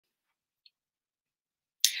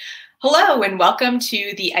Hello and welcome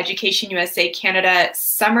to the Education USA Canada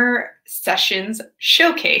Summer Sessions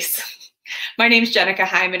Showcase. My name is Jenika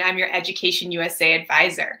Heim and I'm your Education USA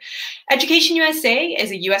advisor. Education USA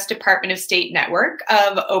is a U.S. Department of State network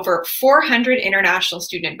of over 400 international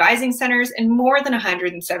student advising centers in more than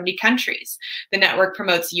 170 countries. The network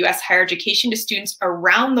promotes U.S. higher education to students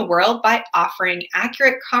around the world by offering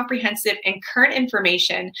accurate, comprehensive, and current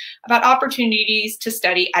information about opportunities to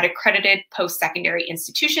study at accredited post-secondary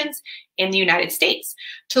institutions in the United States.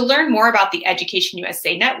 To learn more about the Education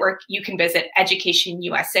USA network, you can visit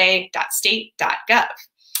educationusa.state.gov.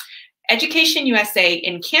 Education USA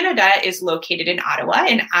in Canada is located in Ottawa,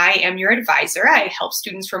 and I am your advisor. I help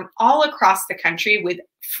students from all across the country with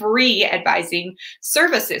free advising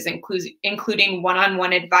services, including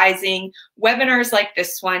one-on-one advising, webinars like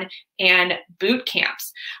this one, and boot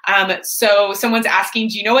camps. So someone's asking,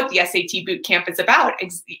 do you know what the SAT boot camp is about?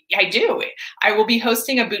 I do. I will be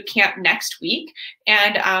hosting a boot camp next week,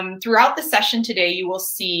 and throughout the session today, you will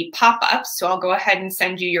see pop-ups. So I'll go ahead and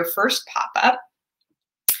send you your first pop-up.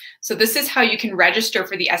 So this is how you can register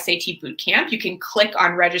for the SAT Bootcamp. You can click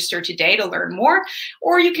on register today to learn more,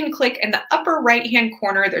 or you can click in the upper right-hand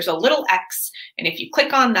corner, there's a little X, and if you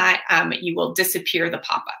click on that, you will disappear the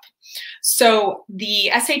pop-up. So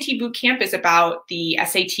the SAT Bootcamp is about the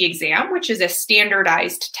SAT exam, which is a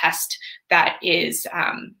standardized test that is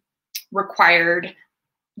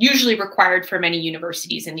usually required for many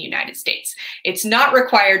universities in the United States. It's not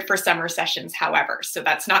required for summer sessions, however, so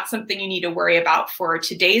that's not something you need to worry about for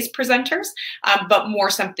today's presenters, but more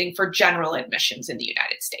something for general admissions in the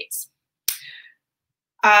United States.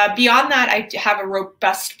 Beyond that, I have a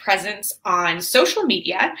robust presence on social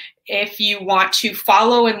media. If you want to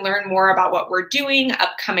follow and learn more about what we're doing,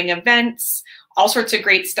 upcoming events, all sorts of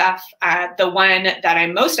great stuff. The one that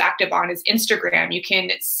I'm most active on is Instagram. You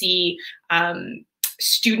can see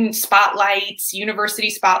student spotlights, university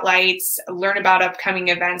spotlights, learn about upcoming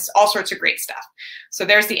events, all sorts of great stuff. So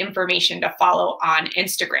there's the information to follow on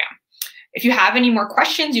Instagram. If you have any more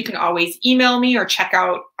questions, you can always email me or check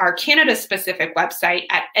out our Canada-specific website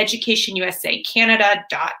at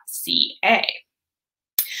educationusacanada.ca.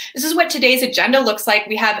 This is what today's agenda looks like.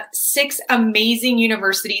 We have 6 amazing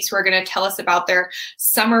universities who are going to tell us about their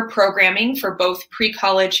summer programming for both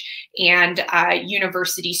pre-college and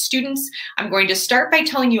university students. I'm going to start by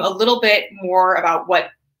telling you a little bit more about what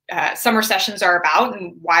summer sessions are about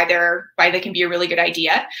and why they can be a really good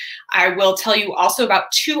idea. I will tell you also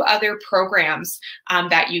about 2 other programs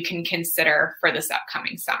that you can consider for this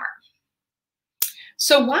upcoming summer.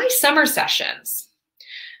 So why summer sessions?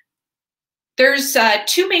 There's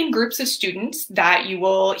 2 main groups of students that you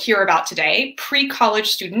will hear about today,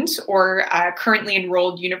 pre-college students or currently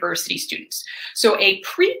enrolled university students. So a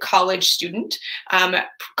pre-college student,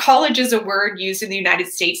 college is a word used in the United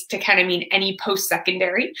States to kind of mean any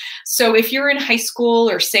post-secondary. So if you're in high school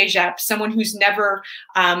or cégep, someone who's never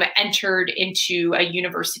entered into a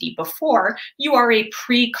university before, you are a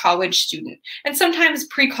pre-college student. And sometimes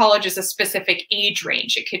pre-college is a specific age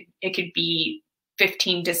range. It could be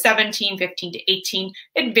 15 to 17, 15 to 18.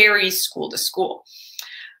 It varies school to school.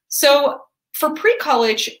 So for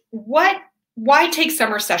pre-college, why take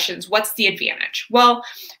summer sessions? What's the advantage? Well,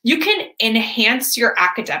 you can enhance your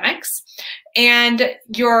academics, and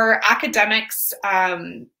your academics,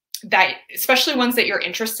 that especially ones that you're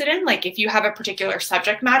interested in, like if you have a particular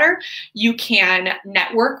subject matter, you can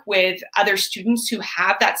network with other students who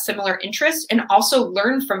have that similar interest and also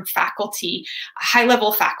learn from faculty,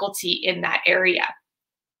 high-level faculty in that area.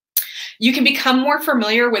 You can become more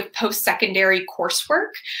familiar with post-secondary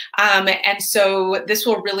coursework, and so this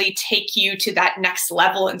will really take you to that next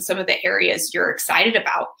level in some of the areas you're excited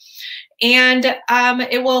about. And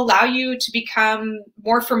it will allow you to become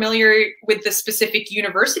more familiar with the specific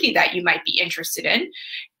university that you might be interested in.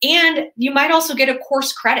 And you might also get a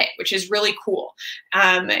course credit, which is really cool.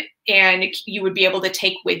 And you would be able to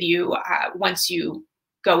take with you once you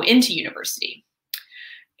go into university.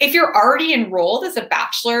 If you're already enrolled as a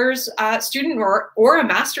bachelor's student or a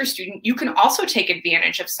master's student, you can also take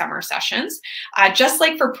advantage of summer sessions. Just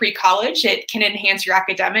like for pre-college, it can enhance your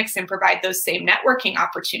academics and provide those same networking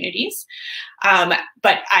opportunities,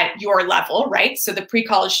 but at your level, right? So the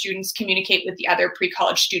pre-college students communicate with the other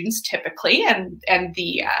pre-college students typically, and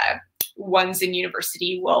the ones in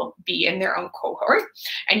university will be in their own cohort,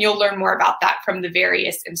 and you'll learn more about that from the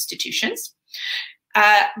various institutions.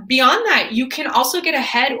 Beyond that, you can also get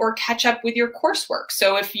ahead or catch up with your coursework.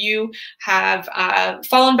 So if you have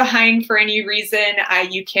fallen behind for any reason,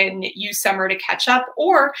 you can use summer to catch up,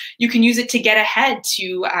 or you can use it to get ahead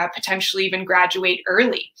to potentially even graduate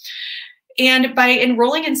early. And by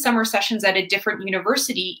enrolling in summer sessions at a different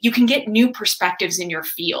university, you can get new perspectives in your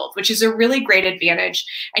field, which is a really great advantage.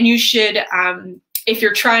 And you should, if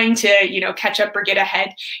you're trying to, catch up or get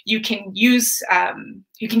ahead, you can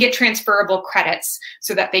get transferable credits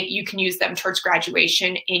so that you can use them towards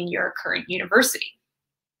graduation in your current university.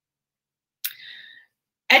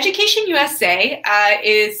 Education USA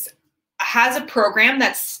has a program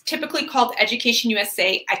that's typically called Education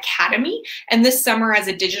USA Academy, and this summer as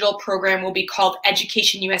a digital program will be called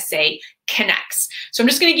Education USA Connects. So I'm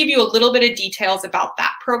just going to give you a little bit of details about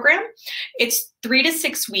that program. It's 3 to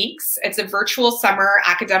 6 weeks. It's a virtual summer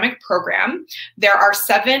academic program. There are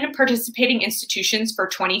 7 participating institutions for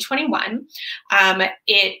 2021.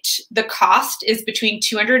 The cost is between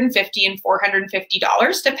 $250 and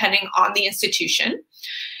 $450 depending on the institution.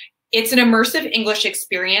 It's an immersive English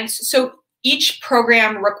experience. So each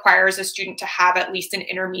program requires a student to have at least an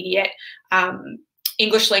intermediate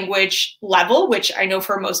English language level, which I know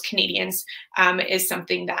for most Canadians is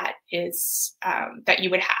something that you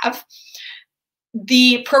would have.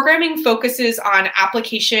 The programming focuses on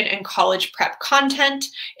application and college prep content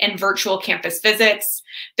and virtual campus visits.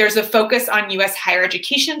 There's a focus on US higher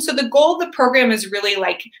education. So the goal of the program is really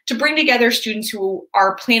to bring together students who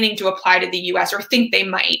are planning to apply to the US or think they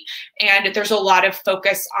might. And there's a lot of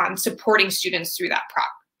focus on supporting students through that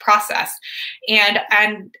process and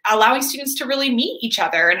allowing students to really meet each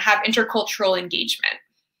other and have intercultural engagement.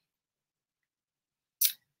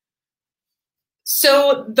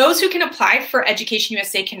 So those who can apply for Education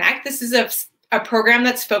USA Connect, this is a program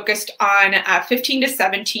that's focused on 15 to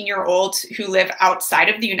 17-year-olds who live outside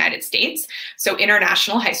of the United States, so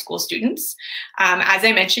international high school students. As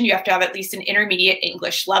I mentioned, you have to have at least an intermediate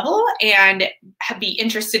English level and be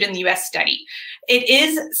interested in the US study. It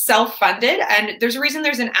is self-funded, and there's a reason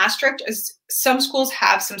there's an asterisk, as some schools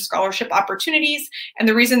have some scholarship opportunities, and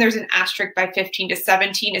the reason there's an asterisk by 15 to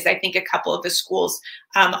 17 is I think a couple of the schools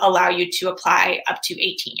allow you to apply up to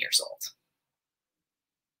 18 years old.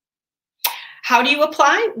 How do you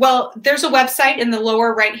apply? Well, there's a website in the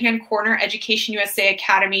lower right-hand corner,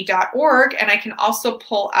 educationusaacademy.org, and I can also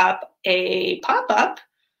pull up a pop-up.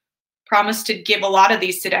 Promise to give a lot of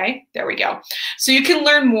these today. There we go. So you can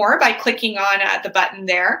learn more by clicking on the button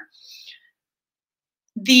there.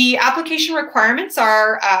 The application requirements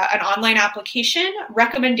are an online application,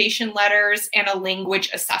 recommendation letters, and a language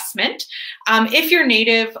assessment. If your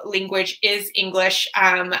native language is English,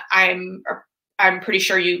 I'm pretty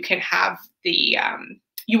sure you can have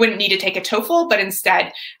you wouldn't need to take a TOEFL, but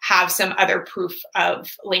instead have some other proof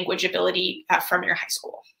of language ability from your high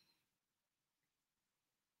school.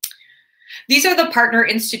 These are the partner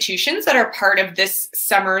institutions that are part of this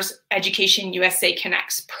summer's Education USA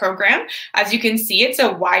Connects program. As you can see, it's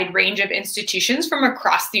a wide range of institutions from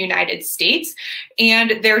across the United States,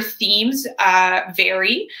 and their themes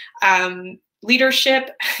vary.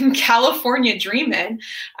 Leadership, California Dreamin',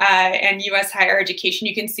 and US higher education.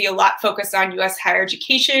 You can see a lot focused on US higher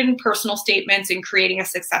education, personal statements, and creating a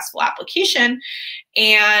successful application.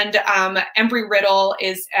 And Embry-Riddle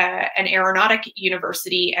is an aeronautic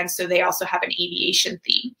university, and so they also have an aviation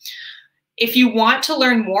theme. If you want to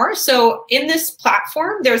learn more, so in this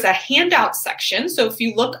platform, there's a handout section. So if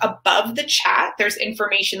you look above the chat, there's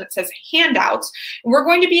information that says handouts. We're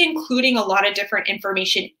going to be including a lot of different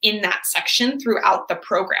information in that section throughout the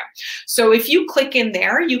program. So if you click in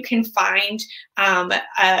there, you can find a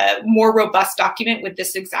more robust document with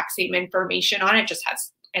this exact same information on it.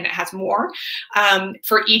 It has more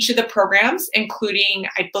for each of the programs, including,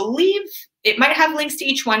 I believe, it might have links to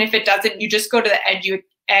each one. If it doesn't, you just go to the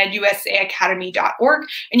educationusaacademy.org,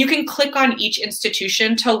 and you can click on each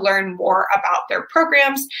institution to learn more about their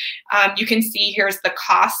programs. You can see here's the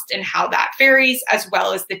cost and how that varies, as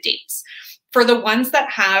well as the dates. For the ones that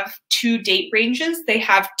have 2 date ranges, they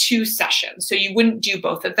have 2 sessions. So you wouldn't do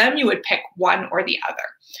both of them, you would pick one or the other.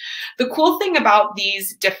 The cool thing about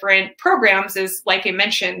these different programs is, like I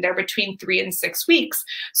mentioned, they're between 3 and 6 weeks.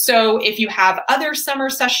 So if you have other summer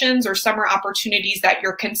sessions or summer opportunities that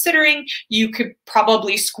you're considering, you could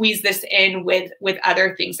probably squeeze this in with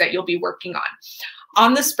other things that you'll be working on.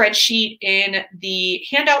 On the spreadsheet in the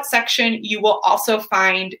handout section, you will also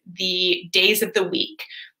find the days of the week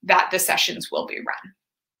that the sessions will be run.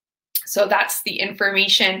 So that's the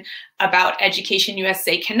information about Education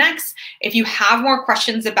USA Connects. If you have more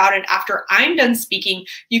questions about it after I'm done speaking,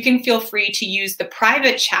 you can feel free to use the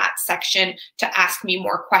private chat section to ask me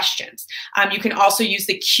more questions. You can also use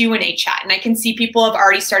the Q&A chat, and I can see people have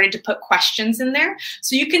already started to put questions in there.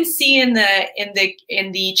 So you can see in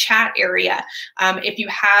the chat area, if you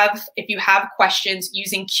have questions,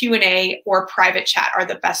 using Q&A or private chat are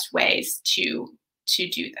the best ways to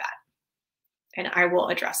do that. and I will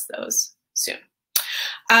address those soon.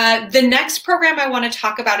 The next program I want to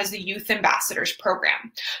talk about is the Youth Ambassadors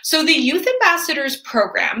Program. So the Youth Ambassadors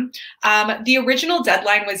Program, the original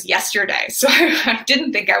deadline was yesterday, so I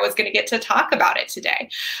didn't think I was going to get to talk about it today,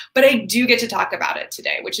 but I do get to talk about it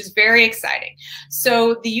today, which is very exciting.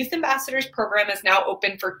 So the Youth Ambassadors Program is now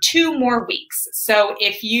open for 2 more weeks. So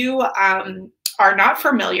if you are not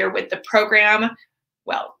familiar with the program,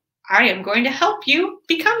 well, I am going to help you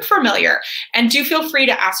become familiar, and do feel free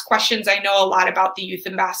to ask questions. I know a lot about the Youth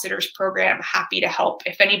Ambassadors Program. Happy to help.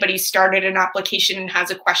 If anybody started an application and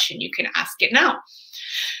has a question, you can ask it now.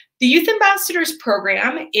 The Youth Ambassadors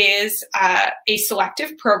Program is a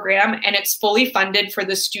selective program, and it's fully funded for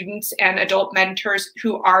the students and adult mentors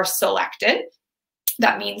who are selected.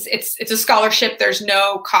 That means it's a scholarship. There's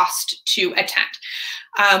no cost to attend.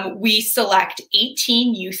 We select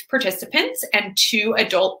 18 youth participants and 2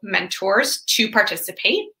 adult mentors to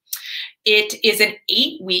participate. It is an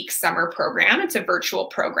 8-week summer program. It's a virtual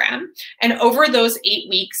program. And over those 8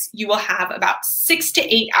 weeks, you will have about 6 to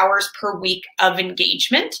 8 hours per week of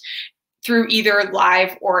engagement through either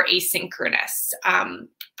live or asynchronous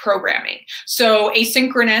programming. So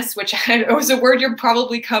asynchronous, which is a word you'll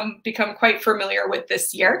probably become quite familiar with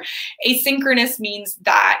this year. Asynchronous means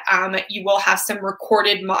that you will have some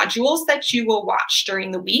recorded modules that you will watch during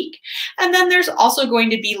the week. And then there's also going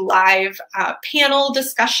to be live panel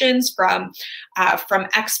discussions from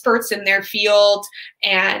experts in their field,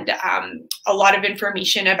 and a lot of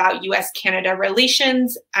information about US-Canada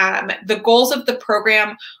relations. The goals of the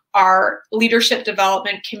program are leadership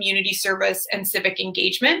development, community service, and civic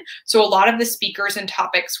engagement. So a lot of the speakers and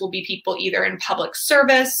topics will be people either in public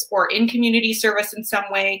service or in community service in some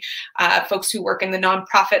way, folks who work in the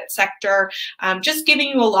nonprofit sector, just giving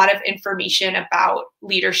you a lot of information about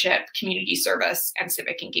leadership, community service, and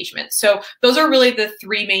civic engagement. So those are really the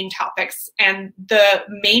 3 main topics, and the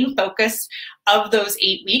main focus of those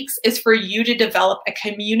 8 weeks is for you to develop a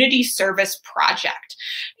community service project,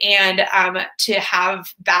 and to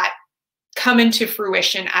have that come into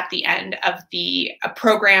fruition at the end of the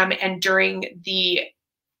program and during the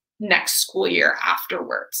next school year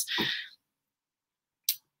afterwards.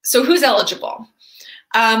 So who's eligible?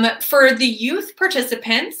 For the youth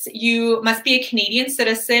participants, you must be a Canadian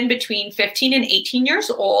citizen between 15 and 18 years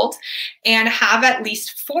old and have at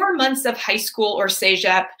least 4 months of high school or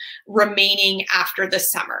cégep remaining after the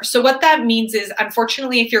summer. So what that means is,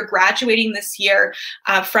 unfortunately, if you're graduating this year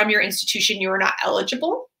from your institution, you are not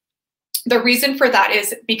eligible. The reason for that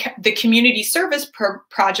is because the community service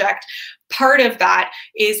project, part of that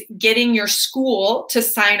is getting your school to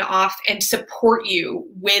sign off and support you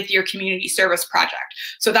with your community service project.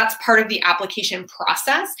 So that's part of the application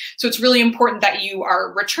process. So it's really important that you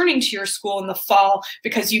are returning to your school in the fall,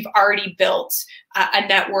 because you've already built a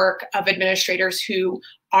network of administrators who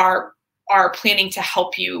are planning to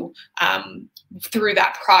help you through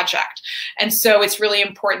that project. And so it's really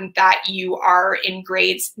important that you are in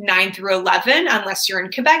grades 9 through 11, unless you're in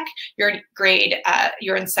Quebec, you're in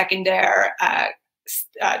you're in secondaire,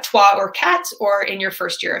 3 or 4, or in your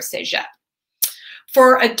first year of cégep.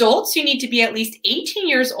 For adults, you need to be at least 18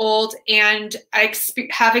 years old and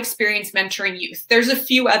have experience mentoring youth. There's a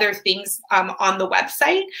few other things on the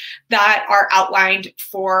website that are outlined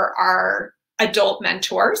for our adult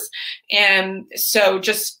mentors. And so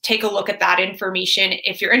just take a look at that information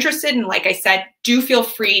if you're interested. And like I said, do feel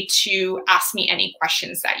free to ask me any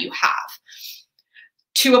questions that you have.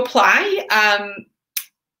 To apply,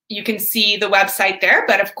 you can see the website there,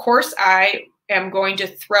 but of course I am going to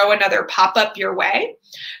throw another pop-up your way.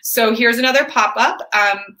 So here's another pop-up.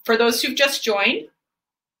 For those who've just joined,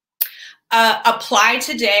 apply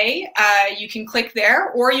today, you can click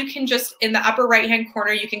there, or you can just, in the upper right hand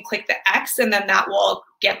corner, you can click the X, and then that will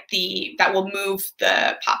move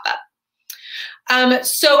the pop-up.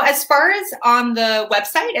 So as far as on the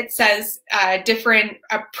website, it says different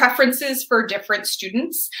preferences for different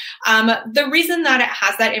students. The reason that it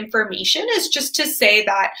has that information is just to say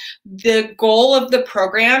that the goal of the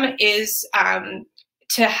program is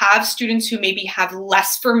to have students who maybe have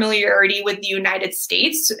less familiarity with the United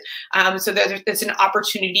States. So there's an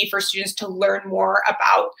opportunity for students to learn more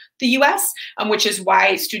about the US, which is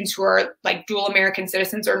why students who are like dual American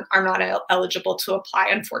citizens are not eligible to apply,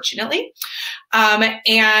 unfortunately.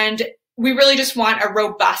 And we really just want a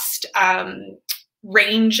robust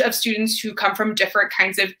range of students who come from different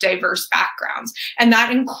kinds of diverse backgrounds. And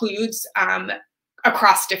that includes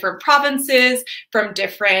across different provinces, from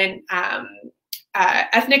different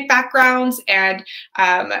ethnic backgrounds, and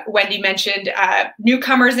Wendy mentioned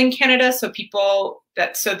newcomers in Canada, so people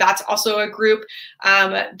So that's also a group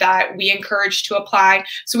that we encourage to apply.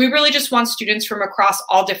 So we really just want students from across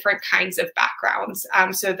all different kinds of backgrounds,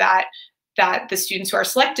 so that the students who are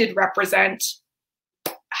selected represent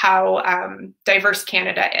how diverse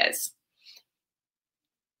Canada is.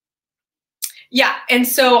 Yeah, and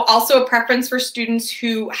so also a preference for students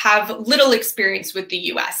who have little experience with the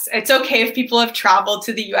US. It's okay if people have traveled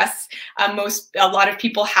to the US. A lot of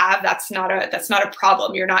people have. That's not a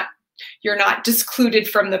problem. You're not discluded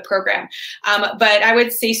from the program. But I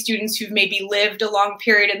would say students who've maybe lived a long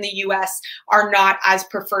period in the US are not as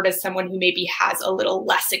preferred as someone who maybe has a little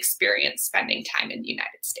less experience spending time in the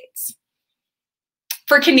United States.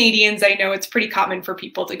 For Canadians, I know it's pretty common for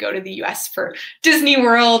people to go to the US for Disney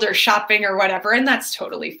World or shopping or whatever, and that's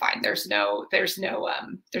totally fine. There's no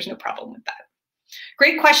problem with that.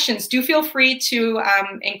 Great questions. Do feel free to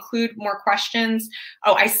include more questions.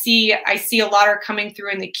 Oh, I see a lot are coming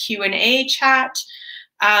through in the Q&A chat.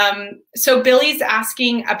 So Billy's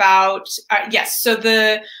asking about, yes, so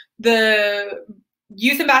the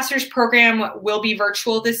Youth Ambassadors program will be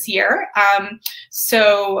virtual this year.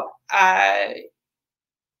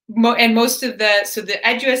 And most of the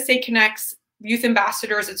EducationUSA Connects Youth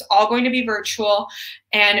Ambassadors, it's all going to be virtual,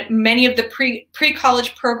 and many of the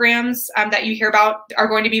pre-college programs that you hear about are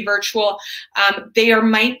going to be virtual. There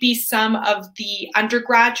might be some of the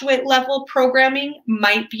undergraduate level programming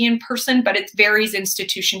might be in person, but it varies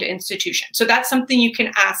institution to institution. So that's something you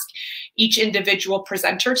can ask each individual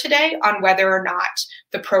presenter today on whether or not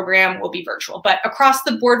the program will be virtual. But across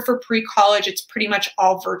the board for pre-college, it's pretty much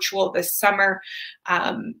all virtual this summer,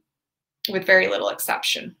 with very little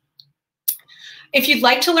exception. If you'd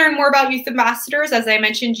like to learn more about Youth Ambassadors, as I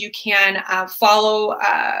mentioned, you can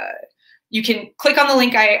you can click on the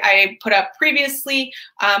link I put up previously,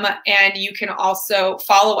 and you can also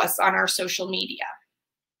follow us on our social media.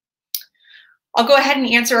 I'll go ahead and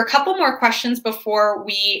answer a couple more questions before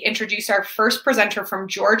we introduce our first presenter from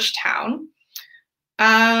Georgetown.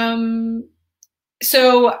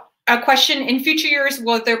 So a question, in future years,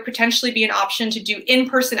 will there potentially be an option to do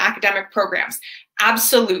in-person academic programs?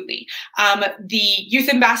 Absolutely. The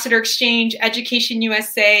Youth Ambassador Exchange,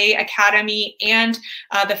 EducationUSA Academy, and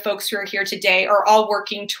the folks who are here today are all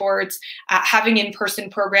working towards having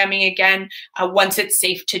in-person programming again once it's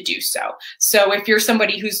safe to do so. So if you're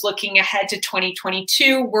somebody who's looking ahead to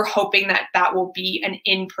 2022, we're hoping that that will be an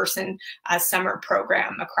in-person summer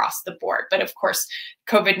program across the board. But of course,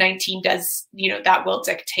 COVID-19 does, that will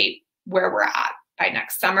dictate where we're at by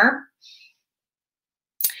next summer.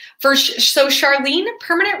 So Charlene,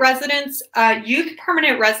 permanent residents, youth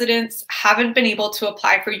permanent residents haven't been able to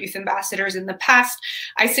apply for Youth Ambassadors in the past.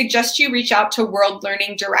 I suggest you reach out to World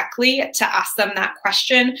Learning directly to ask them that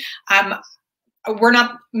question.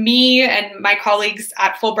 Me and my colleagues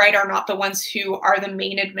at Fulbright are not the ones who are the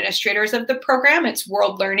main administrators of the program. It's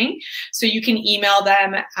World Learning. So you can email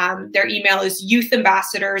them. Their email is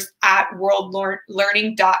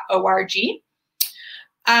youthambassadors@worldlearning.org.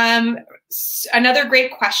 Another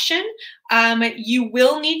great question. You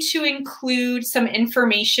will need to include some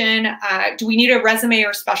information. Do we need a resume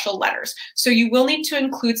or special letters? So you will need to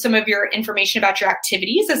include some of your information about your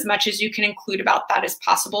activities. As much as you can include about that as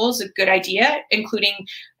possible is a good idea, including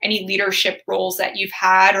any leadership roles that you've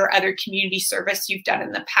had or other community service you've done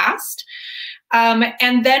in the past.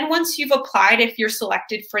 And then once you've applied, if you're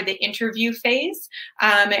selected for the interview phase,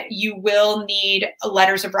 you will need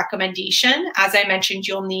letters of recommendation. As I mentioned,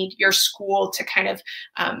 you'll need your school to kind of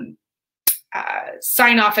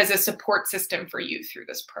sign off as a support system for you through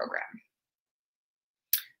this program.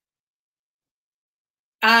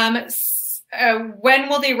 When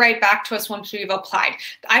will they write back to us once we've applied?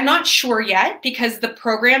 I'm not sure yet because the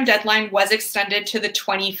program deadline was extended to the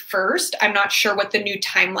 21st. I'm not sure what the new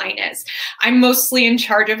timeline is. I'm mostly in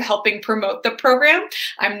charge of helping promote the program.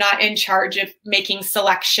 I'm not in charge of making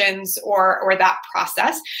selections or that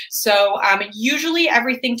process. So usually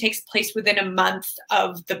everything takes place within a month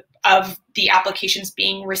of the applications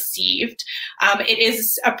being received. It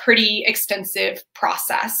is a pretty extensive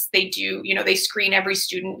process. They do, they screen every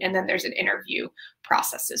student and then there's an interview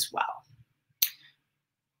process as well.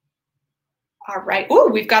 All right. Oh,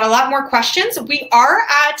 we've got a lot more questions. We are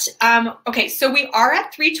at, okay, so we are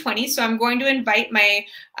at 3:20. So I'm going to invite my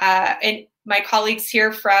colleagues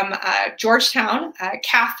here from Georgetown.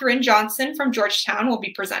 Catherine Johnson from Georgetown will be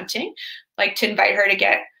presenting. I'd like to invite her to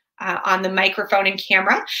get on the microphone and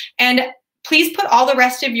camera. And please put all the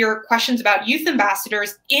rest of your questions about Youth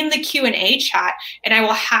Ambassadors in the Q&A chat, and I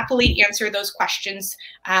will happily answer those questions.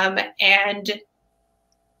 And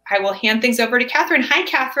I will hand things over to Catherine. Hi,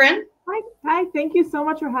 Catherine. Hi. Thank you so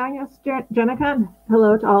much for having us, Jenika. And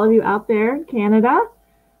hello to all of you out there in Canada.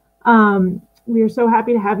 We are so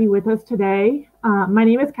happy to have you with us today. My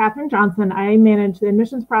name is Katherine Johnson. I manage the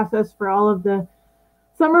admissions process for all of the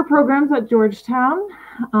summer programs at Georgetown.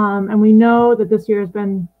 And we know that this year has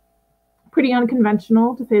been pretty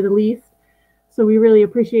unconventional, to say the least. So we really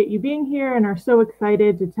appreciate you being here and are so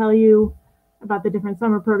excited to tell you about the different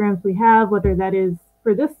summer programs we have, whether that is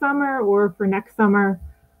for this summer or for next summer.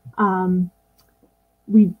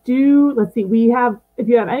 We have, if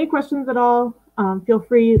you have any questions at all, feel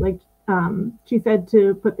free, like she said,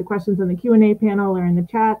 to put the questions in the Q&A panel or in the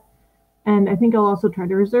chat. And I think I'll also try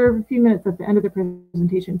to reserve a few minutes at the end of the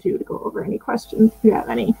presentation too to go over any questions if you have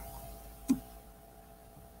any.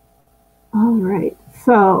 All right,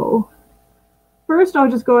 so first I'll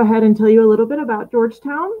just go ahead and tell you a little bit about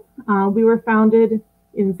Georgetown. We were founded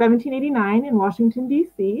in 1789 in Washington,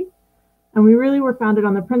 D.C., and we really were founded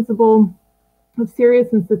on the principle of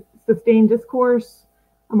serious and sustained discourse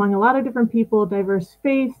among a lot of different people, diverse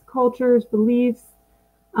faiths, cultures, beliefs.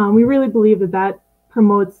 We really believe that that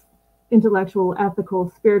promotes intellectual, ethical,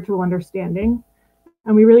 spiritual understanding.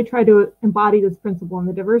 And we really try to embody this principle in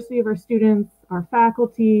the diversity of our students, our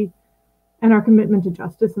faculty, and our commitment to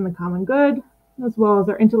justice and the common good, as well as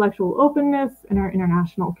our intellectual openness and our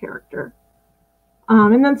international character.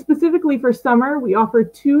 And then specifically for summer, we offer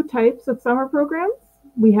two types of summer programs.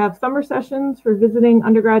 We have summer sessions for visiting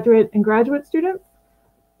undergraduate and graduate students.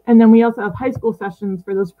 And then we also have high school sessions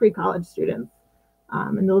for those pre-college students.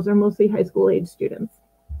 And those are mostly high school age students.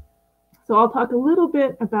 So I'll talk a little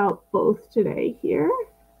bit about both today here.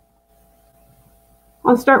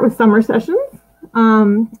 I'll start with summer sessions.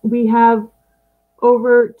 We have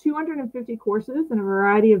over 250 courses in a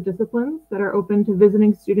variety of disciplines that are open to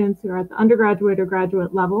visiting students who are at the undergraduate or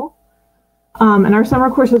graduate level. And our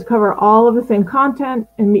summer courses cover all of the same content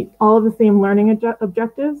and meet all of the same learning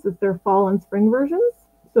objectives as their fall and spring versions.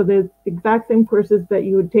 So the exact same courses that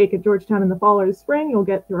you would take at Georgetown in the fall or the spring, you'll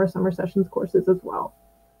get through our summer sessions courses as well.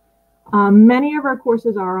 Many of our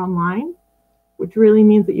courses are online, which really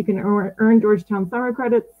means that you can earn Georgetown summer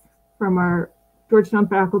credits from our Georgetown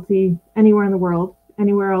faculty anywhere in the world,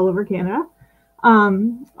 anywhere all over Canada.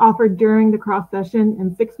 Offered during the cross session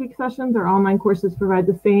and 6-week sessions, our online courses provide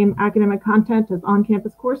the same academic content as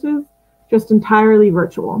on-campus courses, just entirely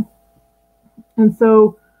virtual. And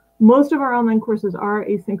so most of our online courses are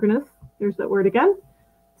asynchronous. There's that word again.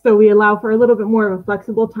 So we allow for a little bit more of a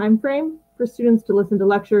flexible time frame for students to listen to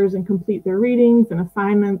lectures and complete their readings and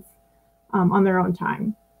assignments on their own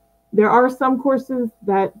time. There are some courses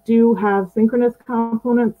that do have synchronous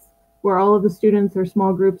components where all of the students or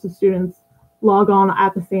small groups of students log on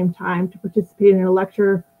at the same time to participate in a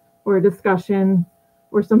lecture or a discussion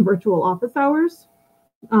or some virtual office hours.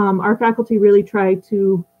 Our faculty really try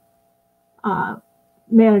to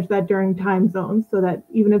manage that during time zones so that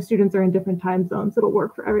even if students are in different time zones, it'll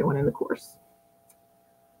work for everyone in the course.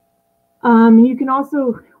 You can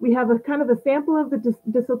also, we have a kind of a sample of the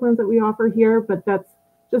disciplines that we offer here, but that's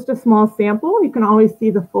just a small sample. You can always see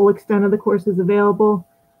the full extent of the courses available,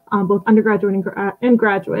 both undergraduate and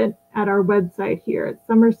graduate, at our website here at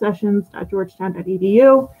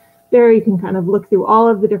summersessions.georgetown.edu. There you can kind of look through all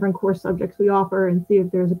of the different course subjects we offer and see if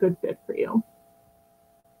there's a good fit for you.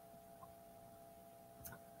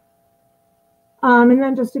 And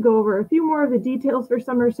then just to go over a few more of the details for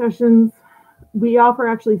summer sessions, we offer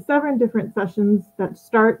actually 7 different sessions that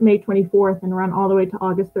start May 24th and run all the way to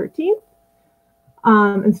August 13th.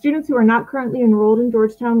 And students who are not currently enrolled in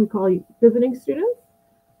Georgetown, we call visiting students.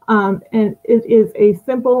 And it is a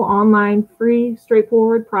simple, online, free,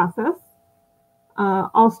 straightforward process.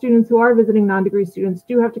 All students who are visiting non-degree students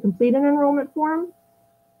do have to complete an enrollment form.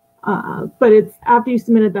 But it's after you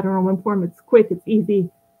submitted that enrollment form, it's quick, it's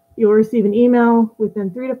easy. You'll receive an email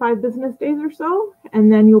within 3 to 5 business days or so,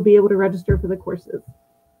 and then you'll be able to register for the courses.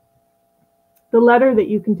 The letter that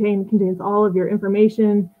you contains all of your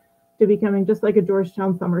information to becoming just like a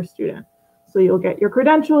Georgetown summer student. So you'll get your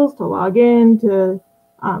credentials to log in, to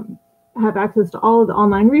have access to all of the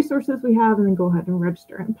online resources we have, and then go ahead and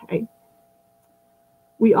register and pay.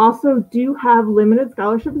 We also do have limited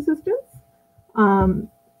scholarship assistance, and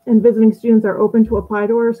visiting students are open to apply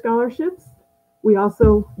to our scholarships. We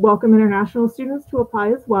also welcome international students to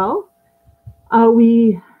apply as well.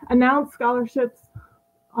 We announce scholarships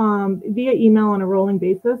via email on a rolling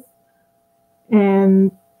basis.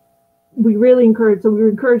 And we really encourage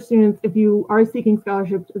students, if you are seeking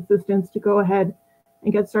scholarship assistance, to go ahead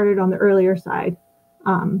and get started on the earlier side,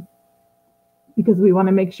 because we want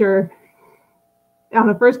to make sure on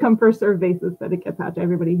a first come, first served basis that it gets out to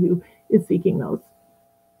everybody who is seeking those.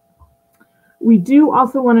 We do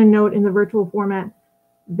also want to note in the virtual format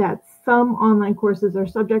that some online courses are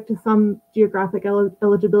subject to some geographic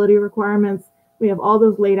eligibility requirements. We have all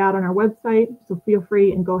those laid out on our website, so feel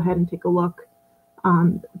free and go ahead and take a look.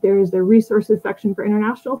 There is a resources section for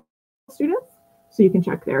international students, so you can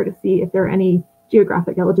check there to see if there are any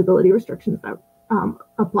geographic eligibility restrictions that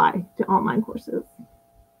apply to online courses.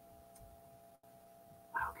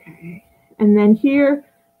 Okay, and then here,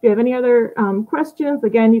 if you have any other questions,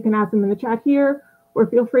 again, you can ask them in the chat here, or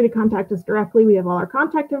feel free to contact us directly. We have all our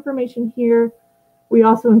contact information here. We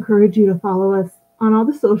also encourage you to follow us on all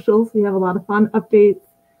the socials. We have a lot of fun updates,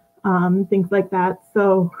 things like that.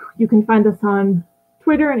 So you can find us on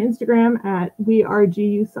Twitter and Instagram at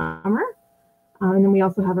WeAreGUSummer. And then we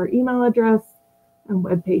also have our email address and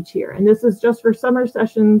webpage here. And this is just for summer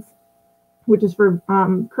sessions, which is for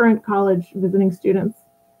current college visiting students.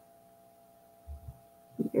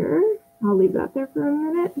 Here, I'll leave that there for a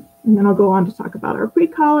minute, and then I'll go on to talk about our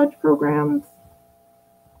pre-college programs.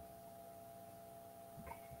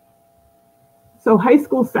 So high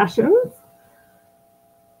school sessions.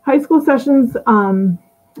 High school sessions,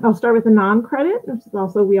 I'll start with a non-credit, which is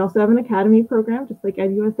also, we also have an academy program, just like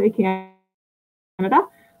EducationUSA Canada.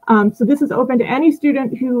 So this is open to any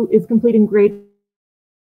student who is completing grade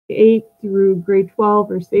 8 through grade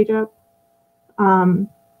 12 or stage up.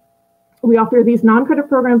 We offer these non-credit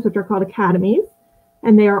programs, which are called academies,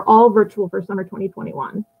 and they are all virtual for summer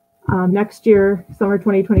 2021. Next year, summer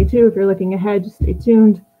 2022, if you're looking ahead, just stay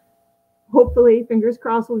tuned. Hopefully, fingers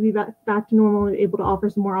crossed, we'll be back to normal and able to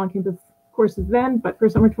offer some more on-campus courses then, but for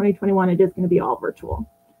summer 2021, it is going to be all virtual.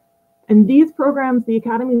 And these programs, the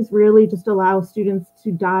academies, really just allow students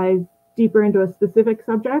to dive deeper into a specific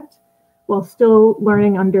subject while still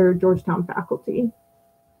learning under Georgetown faculty.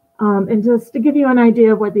 And just to give you an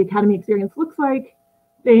idea of what the academy experience looks like,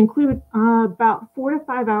 they include about 4 to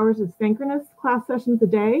 5 hours of synchronous class sessions a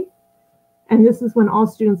day. And this is when all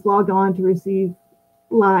students log on to receive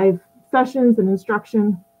live sessions and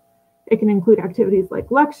instruction. It can include activities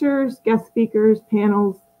like lectures, guest speakers,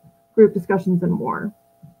 panels, group discussions, and more.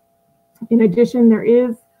 In addition, there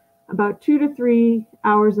is about 2 to 3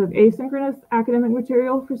 hours of asynchronous academic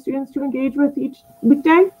material for students to engage with each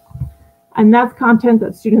weekday. And that's content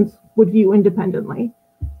that students would view independently.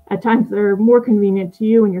 At times, they're more convenient to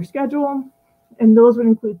you and your schedule. And those would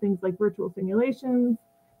include things like virtual simulations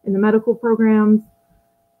in the medical programs,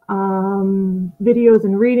 videos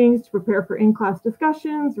and readings to prepare for in-class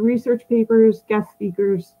discussions, research papers, guest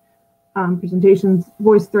speakers, presentations,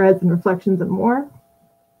 voice threads, and reflections, and more.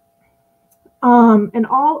 And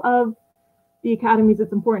all of the academies,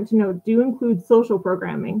 it's important to note, do include social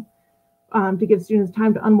programming to give students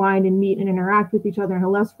time to unwind and meet and interact with each other in a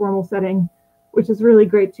less formal setting, which is really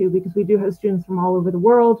great too, because we do have students from all over the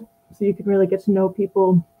world. So you can really get to know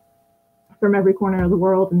people from every corner of the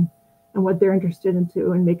world and what they're interested in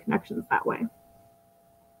too, and make connections that way.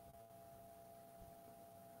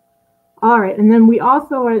 All right, and then we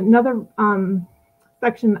also, another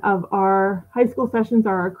section of our high school sessions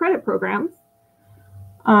are our credit programs.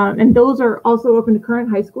 And those are also open to current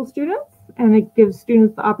high school students, and it gives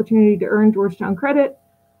students the opportunity to earn Georgetown credit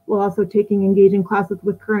while also taking engaging classes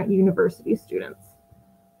with current university students.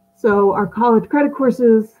 So our college credit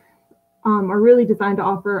courses are really designed to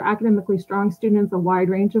offer academically strong students a wide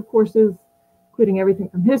range of courses, including everything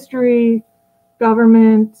from history,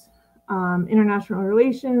 government, international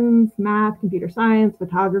relations, math, computer science,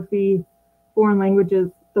 photography, foreign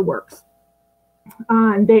languages, the works.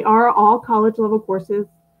 And they are all college level courses,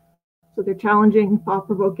 so they're challenging,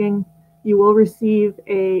 thought-provoking. You will receive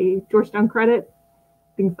a Georgetown credit,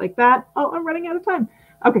 things like that. Oh, I'm running out of time.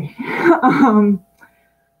 Okay.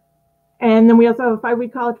 And then we also have a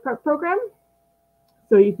 5-week college prep program.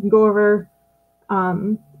 So you can go over,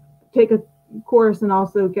 take a course and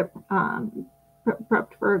also get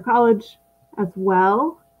prepped for college as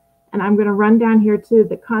well. And I'm going to run down here to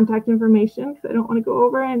the contact information because I don't want to go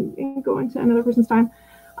over and go into another person's time.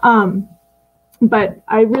 But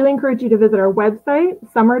I really encourage you to visit our website,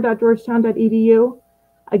 summer.georgetown.edu.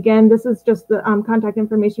 Again, this is just the contact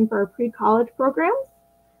information for our pre-college programs.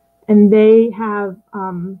 And they have,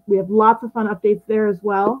 we have lots of fun updates there as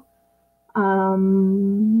well.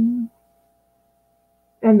 And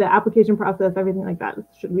the application process, everything like that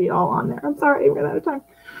should be all on there. I'm sorry, we're out of time.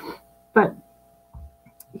 But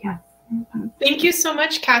yes. Thank you so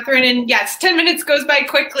much, Catherine. And yes, 10 minutes goes by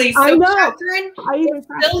quickly. So Catherine is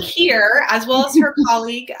still here, as well as her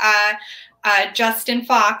colleague, Justin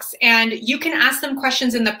Fox, and you can ask them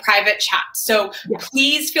questions in the private chat. So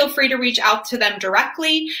please feel free to reach out to them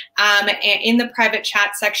directly in the private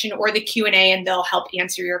chat section or the Q&A, and they'll help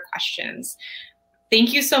answer your questions.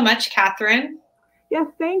 Thank you so much, Catherine. Yes,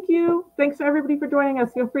 thank you. Thanks to everybody for joining us.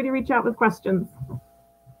 Feel free to reach out with questions.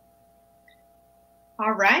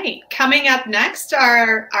 All right, coming up next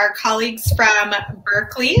are our colleagues from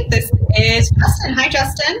Berkeley. This is Justin. Hi,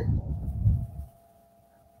 Justin.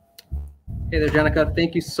 Hey there, Jenika.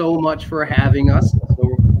 Thank you so much for having us. So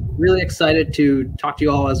we're really excited to talk to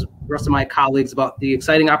you all, as the rest of my colleagues, about the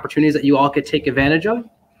exciting opportunities that you all could take advantage of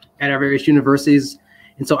at our various universities.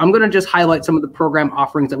 And so I'm going to just highlight some of the program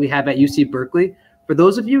offerings that we have at UC Berkeley. For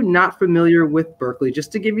those of you not familiar with Berkeley,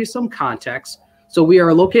 just to give you some context, so we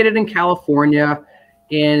are located in California,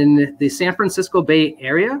 in the San Francisco Bay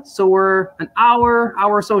Area. So we're an hour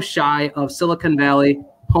or so shy of Silicon Valley,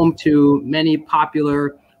 home to many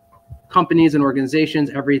popular companies and organizations,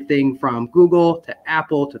 everything from Google to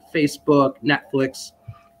Apple to Facebook, Netflix.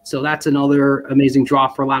 So that's another amazing draw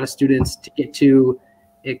for a lot of students to get to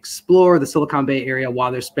explore the Silicon Bay Area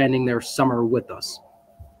while they're spending their summer with us.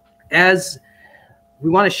 As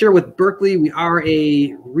we want to share with Berkeley, we are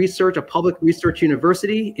a public research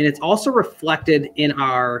university, and it's also reflected in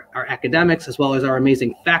our academics as well as our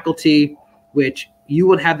amazing faculty, which you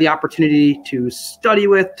would have the opportunity to study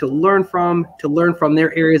with, to learn from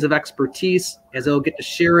their areas of expertise, as they'll get to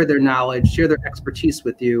share their knowledge, share their expertise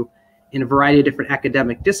with you in a variety of different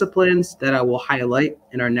academic disciplines that I will highlight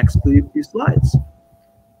in our next few slides.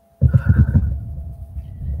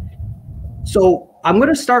 So I'm going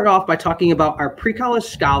to start off by talking about our Pre-College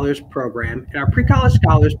Scholars Program. And our Pre-College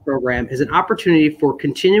Scholars Program is an opportunity for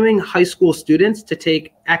continuing high school students to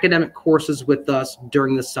take academic courses with us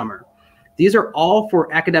during the summer. These are all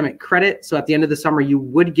for academic credit. So at the end of the summer, you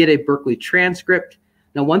would get a Berkeley transcript.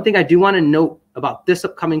 Now, one thing I do want to note about this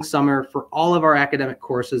upcoming summer, for all of our academic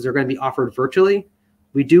courses, they're going to be offered virtually.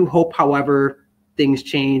 We do hope, however, things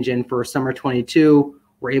change, and for summer 22,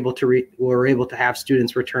 we're able to have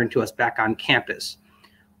students return to us back on campus.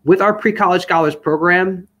 With our Pre-College Scholars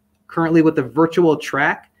Program, currently with the virtual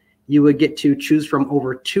track, you would get to choose from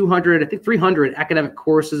over 200, I think 300 academic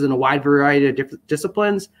courses in a wide variety of different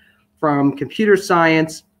disciplines, from computer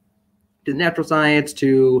science to natural science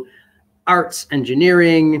to arts,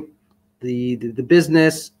 engineering, the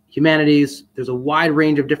business, humanities. There's a wide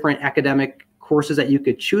range of different academic courses that you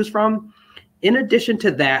could choose from. In addition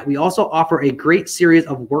to that, we also offer a great series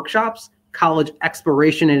of workshops, college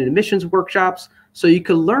exploration and admissions workshops, so you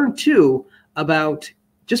can learn too about,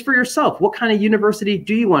 just for yourself, what kind of university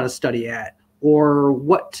do you want to study at, or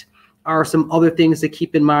what are some other things to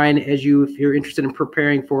keep in mind if you're interested in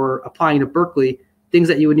preparing for applying to Berkeley, things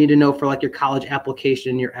that you would need to know for like your college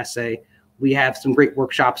application, your essay. We have some great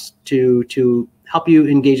workshops to help you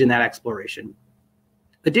engage in that exploration.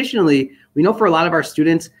 Additionally, we know for a lot of our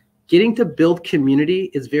students, getting to build community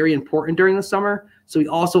is very important during the summer. So we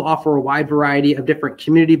also offer a wide variety of different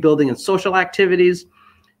community building and social activities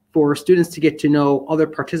for students to get to know other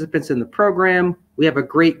participants in the program. We have a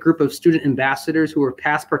great group of student ambassadors who are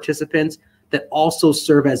past participants that also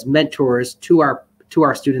serve as mentors to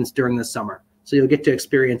our students during the summer. So you'll get to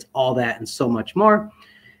experience all that and so much more.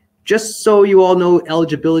 Just so you all know,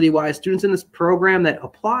 eligibility-wise, students in this program that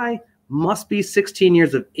apply must be 16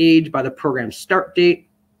 years of age by the program start date,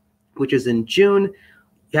 which is in June.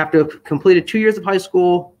 You have to have completed 2 years of high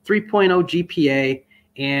school, 3.0 GPA,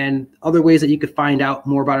 and other ways that you could find out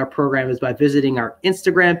more about our program is by visiting our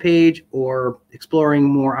Instagram page or exploring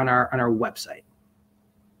more on our website.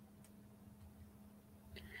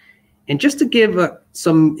 And just to give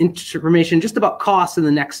some information just about costs and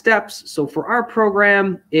the next steps. So for our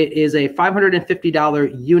program, it is a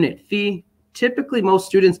 $550 unit fee. Typically, most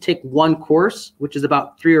students take one course, which is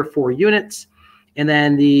about 3 or 4 units. And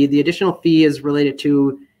then the additional fee is related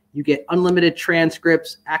to, you get unlimited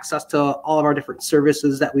transcripts, access to all of our different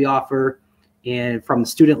services that we offer, and from the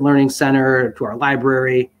Student Learning Center to our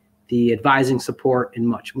library, the advising support, and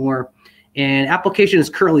much more. And application is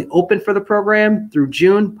currently open for the program through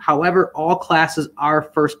June. However, all classes are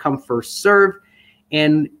first come, first serve.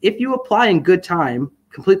 And if you apply in good time,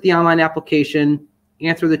 complete the online application,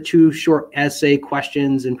 answer the 2 short essay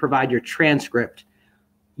questions, and provide your transcript,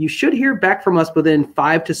 you should hear back from us within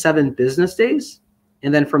 5 to 7 business days.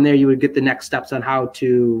 And then from there, you would get the next steps on how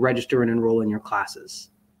to register and enroll in your classes.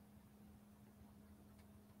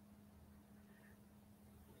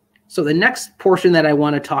 So the next portion that I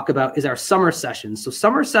want to talk about is our summer sessions. So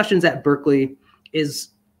summer sessions at Berkeley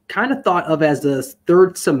is kind of thought of as the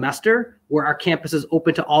 3rd semester, where our campus is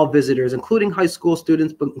open to all visitors, including high school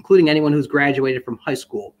students, but including anyone who's graduated from high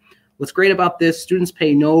school. What's great about this, students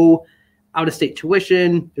pay no out-of-state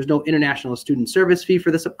tuition. There's no international student service fee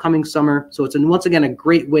for this upcoming summer. So it's once again a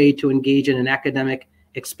great way to engage in an academic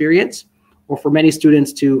experience or for many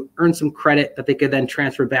students to earn some credit that they could then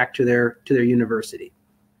transfer back to their university.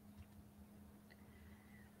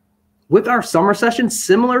 With our summer sessions,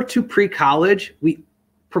 similar to pre-college, we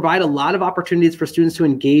provide a lot of opportunities for students to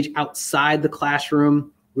engage outside the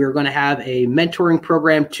classroom. We're going to have a mentoring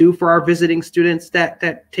program too for our visiting students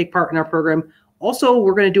that take part in our program. Also,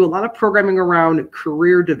 we're going to do a lot of programming around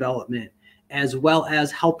career development as well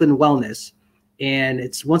as health and wellness. And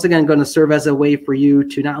it's once again going to serve as a way for you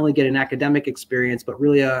to not only get an academic experience, but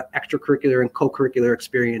really a extracurricular and co-curricular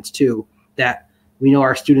experience too, that we know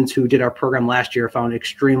our students who did our program last year found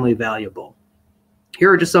extremely valuable.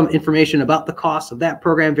 Here are just some information about the cost of that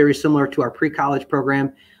program, very similar to our pre-college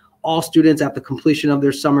program. All students at the completion of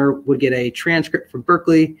their summer would get a transcript from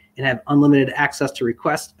Berkeley and have unlimited access to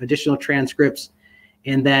request additional transcripts.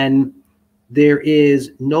 And then there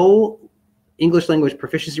is no English language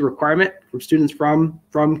proficiency requirement from students from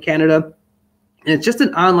Canada. And it's just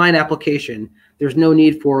an online application. There's no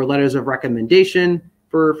need for letters of recommendation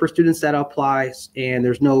for students that apply, and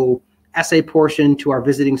there's no essay portion to our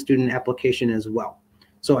visiting student application as well.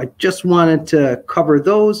 So I just wanted to cover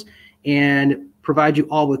those and provide you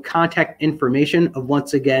all with contact information of,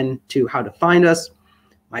 once again, to how to find us.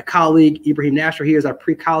 My colleague, Ibrahim Nasher, he is our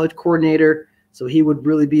pre-college coordinator. So he would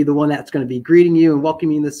really be the one that's going to be greeting you and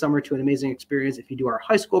welcoming you this summer to an amazing experience if you do our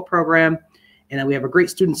high school program. And then we have a great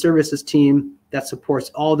student services team that supports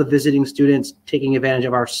all the visiting students taking advantage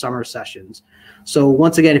of our summer sessions. So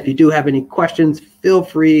once again, if you do have any questions, feel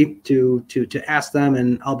free to ask them,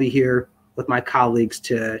 and I'll be here with my colleagues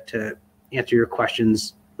to answer your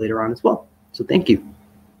questions later on as well. So thank you.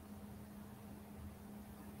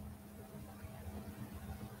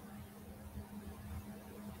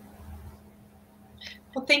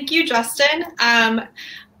 Well, thank you, Justin.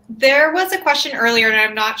 There was a question earlier, and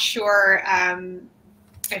I'm not sure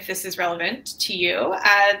if this is relevant to you.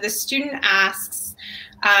 The student asks,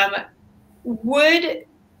 would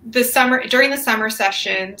during the summer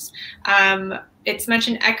sessions, it's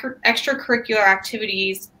mentioned extracurricular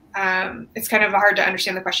activities. It's kind of hard to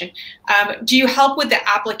understand the question. Do you help with the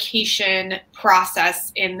application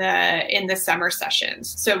process in the summer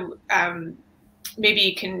sessions? So maybe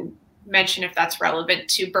you can mention if that's relevant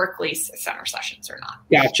to Berkeley's summer sessions or not.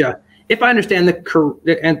 Gotcha. If I understand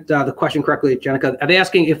the question correctly, Jenika, are they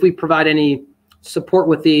asking if we provide any support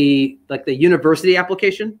with the university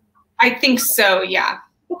application? I think so, yeah.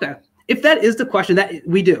 Okay. If that is the question, that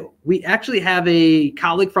we do. We actually have a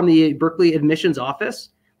colleague from the Berkeley admissions office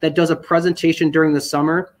that does a presentation during the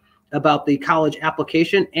summer about the college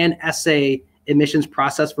application and essay admissions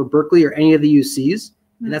process for Berkeley or any of the UCs.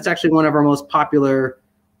 And that's actually one of our most popular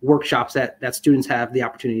workshops that students have the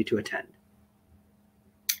opportunity to attend.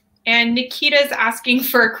 And Nikita is asking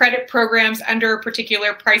for credit programs under a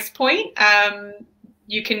particular price point.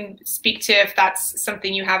 You can speak to if that's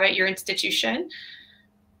something you have at your institution.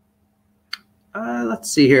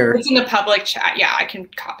 Let's see here. It's in the public chat. Yeah, I can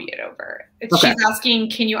copy it over. Okay. She's asking,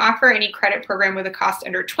 can you offer any credit program with a cost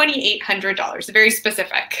under $2,800? Very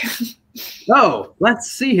specific. Oh,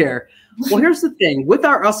 let's see here. Well, here's the thing. With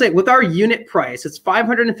our unit price, it's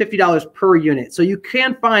 $550 per unit. So you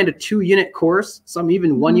can find a 2-unit course, some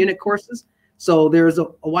even 1-unit courses. So there's a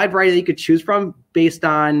wide variety that you could choose from based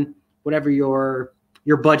on whatever your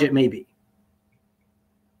budget may be.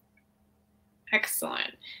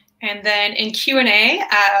 Excellent. And then in Q&A,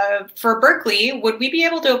 for Berkeley, would we be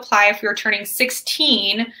able to apply if we were turning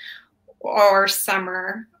 16 or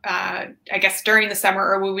summer, I guess during the summer,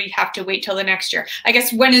 or would we have to wait till the next year? I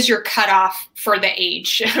guess when is your cutoff for the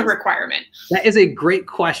age requirement? That is a great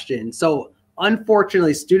question. So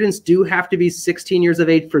unfortunately, students do have to be 16 years of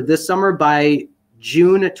age for this summer by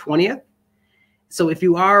June 20th. So if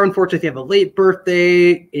you are, unfortunately, if you have a late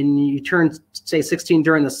birthday and you turn, say, 16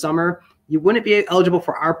 during the summer, you wouldn't be eligible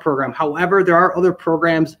for our program. However, there are other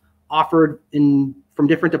programs offered from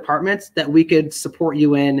different departments that we could support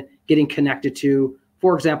you in getting connected to.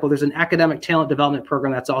 For example, there's an academic talent development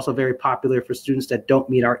program that's also very popular for students that don't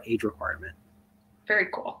meet our age requirement. Very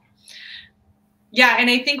cool. Yeah, and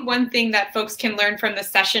I think one thing that folks can learn from this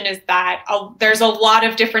session is that there's a lot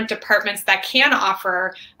of different departments that can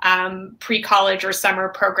offer pre-college or summer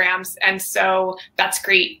programs. And so that's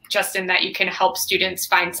great, Justin, that you can help students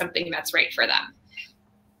find something that's right for them.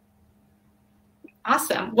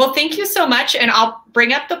 Awesome. Well, thank you so much. And I'll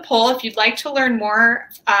bring up the poll if you'd like to learn more.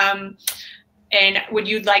 And would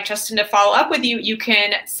you like Justin to follow up with you? You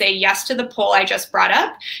can say yes to the poll I just brought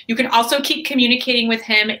up. You can also keep communicating with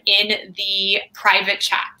him in the private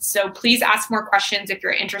chat. So please ask more questions if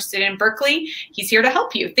you're interested in Berkeley. He's here to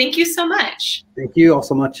help you. Thank you so much. Thank you all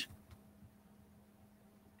so much.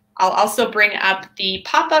 I'll also bring up the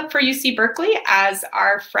pop-up for UC Berkeley as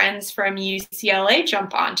our friends from UCLA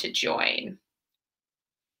jump on to join.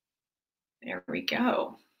 There we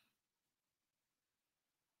go.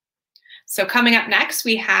 So coming up next,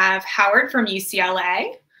 we have Howard from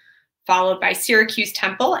UCLA, followed by Syracuse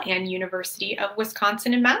Temple and University of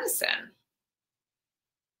Wisconsin-Madison.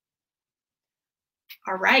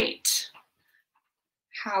 All right.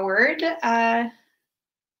 Howard,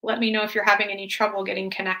 let me know if you're having any trouble getting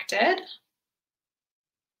connected.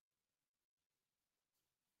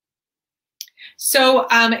 So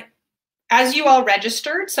as you all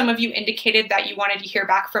registered, some of you indicated that you wanted to hear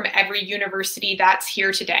back from every university that's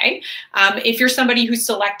here today. If you're somebody who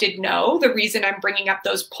selected no, the reason I'm bringing up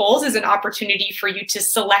those polls is an opportunity for you to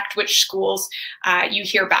select which schools you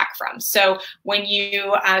hear back from. So when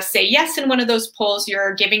you say yes in one of those polls,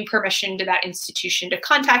 you're giving permission to that institution to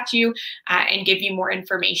contact you and give you more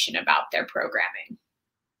information about their programming.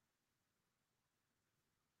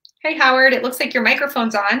 Hey, Howard, it looks like your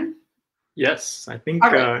microphone's on. Yes, I think,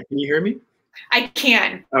 right. Can you hear me? I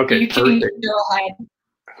can. Okay, you perfect. Can go ahead.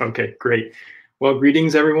 Okay, great. Well,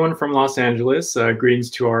 greetings everyone from Los Angeles. Greetings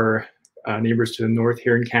to our neighbors to the north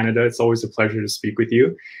here in Canada. It's always a pleasure to speak with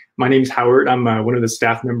you. My name's Howard. I'm one of the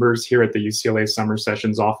staff members here at the UCLA Summer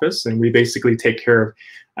Sessions office, and we basically take care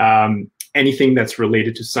of anything that's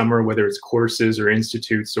related to summer, whether it's courses or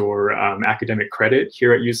institutes or academic credit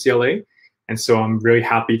here at UCLA. And so I'm really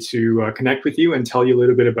happy to connect with you and tell you a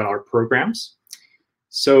little bit about our programs.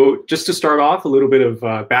 So just to start off, a little bit of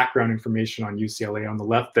background information on UCLA. On the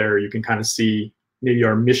left there, you can kind of see maybe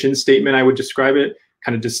our mission statement, I would describe it,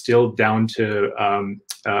 kind of distilled down to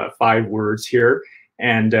 5 words here,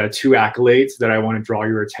 and 2 accolades that I want to draw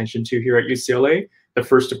your attention to here at UCLA. The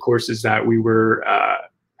first, of course, is that we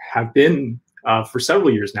have been for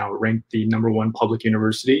several years now ranked the #1 public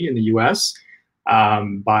university in the US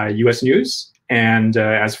by US News. And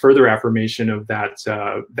as further affirmation of that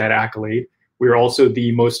accolade, we're also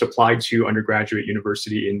the most applied to undergraduate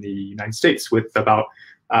university in the United States, with about,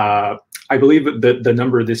 I believe the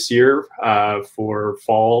number this year for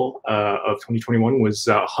fall of 2021 was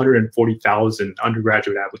 140,000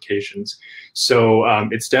 undergraduate applications. So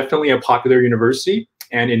it's definitely a popular university.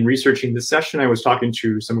 And in researching this session, I was talking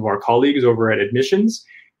to some of our colleagues over at admissions,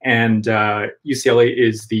 and UCLA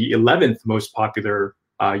is the 11th most popular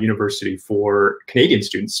university for Canadian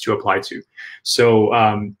students to apply to. So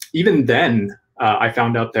even then, I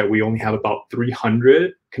found out that we only have about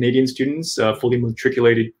 300 Canadian students, fully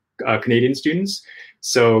matriculated Canadian students.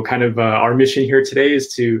 So kind of our mission here today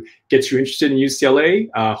is to get you interested in UCLA.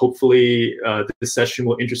 Hopefully this session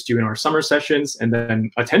will interest you in our summer sessions, and then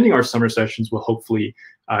attending our summer sessions will hopefully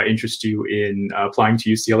interest you in applying to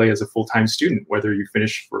UCLA as a full-time student, whether you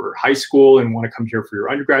finish for high school and want to come here for your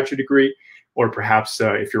undergraduate degree, or perhaps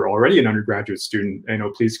if you're already an undergraduate student,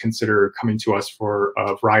 please consider coming to us for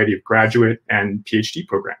a variety of graduate and PhD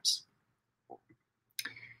programs.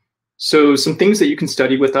 So some things that you can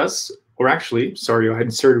study with us, or actually, sorry, I had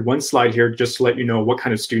inserted one slide here just to let you know what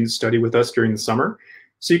kind of students study with us during the summer.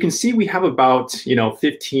 So you can see we have about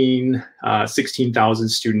 16,000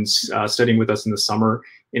 students studying with us in the summer,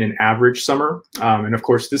 in an average summer. And of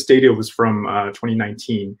course, this data was from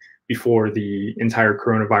 2019, before the entire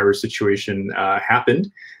coronavirus situation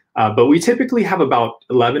happened. But we typically have about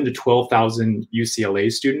 11,000 to 12,000 UCLA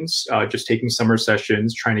students just taking summer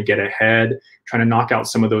sessions, trying to get ahead, trying to knock out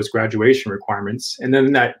some of those graduation requirements. And then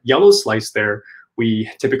in that yellow slice there, we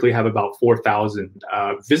typically have about 4,000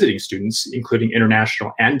 visiting students, including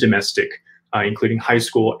international and domestic, including high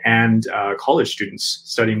school and college students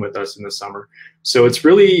studying with us in the summer. So it's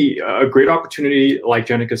really a great opportunity, like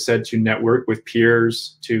Jenika said, to network with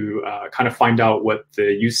peers, to kind of find out what the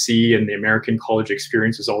UC and the American college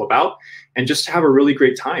experience is all about, and just to have a really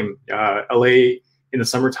great time. LA in the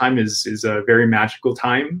summertime is a very magical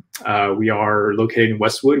time. We are located in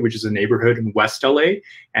Westwood, which is a neighborhood in West LA,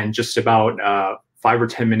 and just about 5 or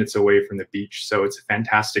 10 minutes away from the beach. So it's a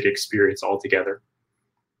fantastic experience altogether.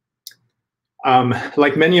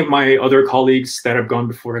 Like many of my other colleagues that have gone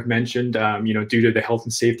before have mentioned, due to the health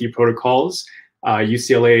and safety protocols,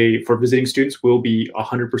 UCLA for visiting students will be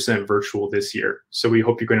 100% virtual this year. So we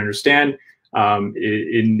hope you can understand.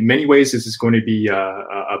 In many ways, this is going to be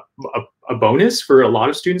a bonus for a lot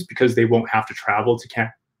of students because they won't have to travel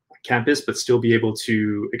to campus, but still be able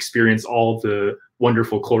to experience all the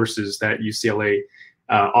wonderful courses that UCLA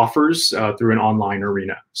offers through an online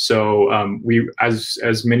arena. So we,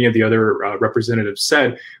 as many of the other representatives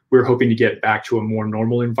said, we're hoping to get back to a more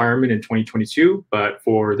normal environment in 2022, but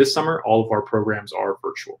for this summer, all of our programs are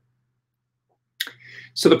virtual.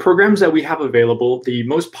 So the programs that we have available, the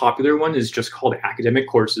most popular one is just called academic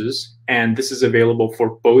courses, and this is available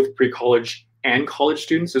for both pre-college and college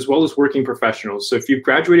students, as well as working professionals. So if you've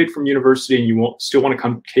graduated from university and you still want to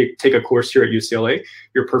come take a course here at UCLA,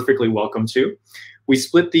 you're perfectly welcome to. We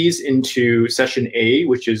split these into session A,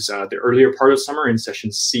 which is the earlier part of summer, and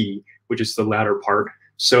session C, which is the latter part.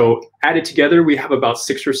 So added together, we have about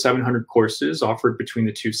 600 or 700 courses offered between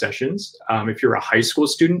the two sessions. If you're a high school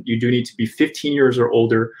student, you do need to be 15 years or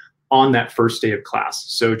older on that first day of class.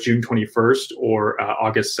 So June 21st or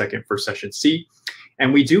August 2nd for session C.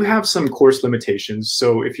 And we do have some course limitations.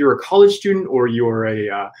 So if you're a college student or you're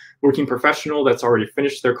a working professional that's already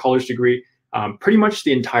finished their college degree, pretty much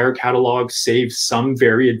the entire catalog, save some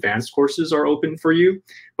very advanced courses, are open for you.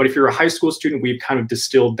 But if you're a high school student, we've kind of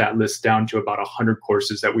distilled that list down to about 100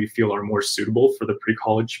 courses that we feel are more suitable for the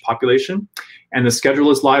pre-college population. And the schedule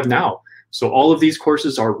is live now. So all of these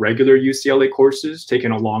courses are regular UCLA courses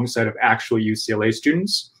taken alongside of actual UCLA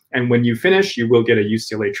students. And when you finish, you will get a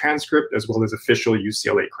UCLA transcript as well as official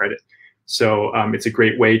UCLA credit. So it's a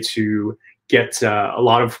great way to get a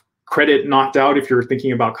lot of credit knocked out if you're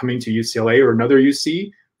thinking about coming to UCLA or another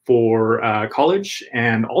UC for college.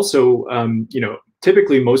 And also,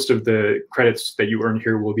 typically most of the credits that you earn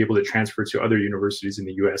here will be able to transfer to other universities in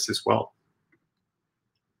the US as well.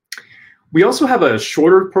 We also have a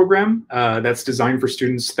shorter program that's designed for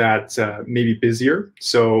students that may be busier.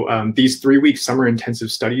 So these 3-week summer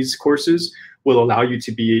intensive studies courses will allow you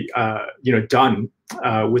to be done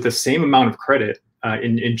with the same amount of credit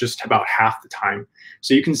in just about half the time.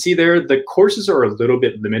 So you can see there, the courses are a little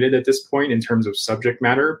bit limited at this point in terms of subject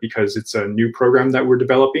matter because it's a new program that we're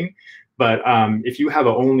developing. But if you have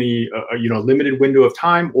only a limited window of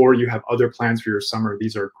time, or you have other plans for your summer,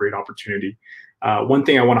 these are a great opportunity. One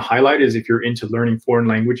thing I want to highlight is if you're into learning foreign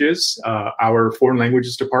languages, our foreign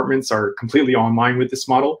languages departments are completely online with this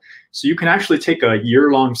model. So you can actually take a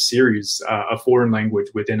year-long series of foreign language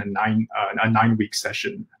within a 9-week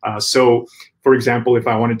session. So, for example, if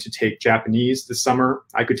I wanted to take Japanese this summer,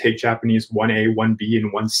 I could take Japanese 1A, 1B,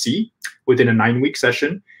 and 1C within a 9-week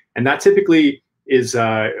session. And that typically is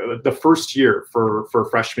the first year for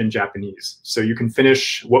freshman Japanese. So you can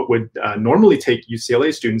finish what would normally take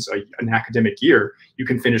UCLA students an academic year. You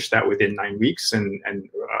can finish that within 9 weeks and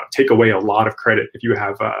take away a lot of credit if you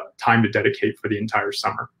have time to dedicate for the entire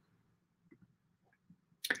summer.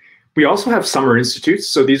 We also have summer institutes.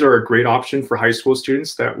 So these are a great option for high school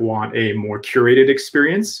students that want a more curated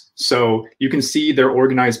experience. So you can see they're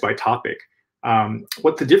organized by topic.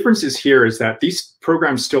 What the difference is here is that these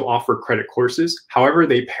programs still offer credit courses. However,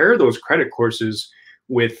 they pair those credit courses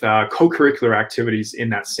with co-curricular activities in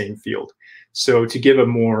that same field. So to give a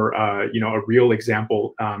more, a real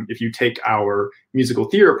example, if you take our musical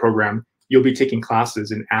theater program, you'll be taking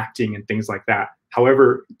classes in acting and things like that.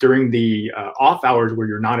 However, during the off hours where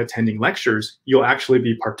you're not attending lectures, you'll actually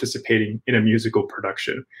be participating in a musical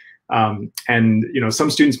production. And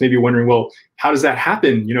some students may be wondering, well, how does that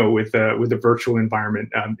happen? With the virtual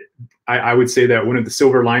environment. I would say that one of the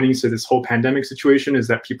silver linings to this whole pandemic situation is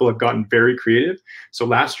that people have gotten very creative. So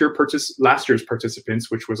last year's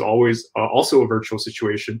participants, which was always also a virtual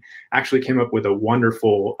situation, actually came up with a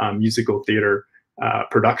wonderful musical theater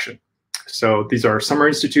production. So these are summer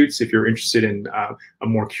institutes if you're interested in a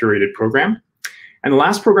more curated program. And the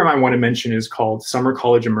last program I want to mention is called Summer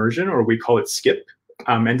College Immersion, or we call it SKIP.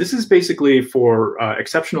 And this is basically for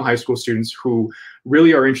exceptional high school students who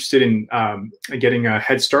really are interested in getting a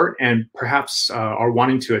head start and perhaps are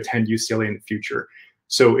wanting to attend UCLA in the future.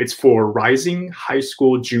 So it's for rising high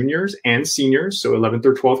school juniors and seniors, so 11th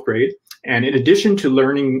or 12th grade. And in addition to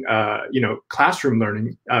learning, classroom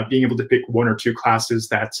learning, being able to pick 1 or 2 classes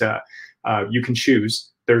that you can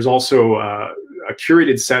choose, there's also a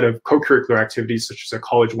curated set of co-curricular activities such as a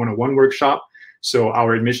College 101 workshop. So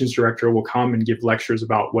our admissions director will come and give lectures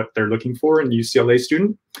about what they're looking for in a UCLA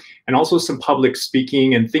student, and also some public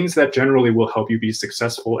speaking and things that generally will help you be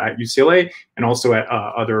successful at UCLA and also at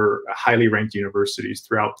other highly ranked universities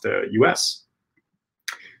throughout the US.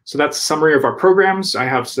 So that's a summary of our programs. I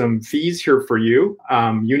have some fees here for you,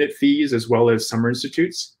 unit fees as well as summer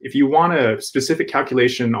institutes. If you want a specific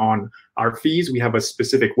calculation on our fees, we have a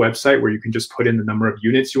specific website where you can just put in the number of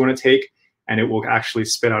units you want to take, and it will actually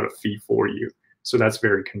spit out a fee for you. So that's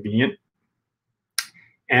very convenient.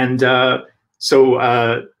 And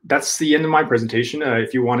so that's the end of my presentation.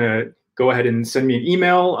 If you want to go ahead and send me an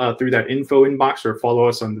email through that info inbox or follow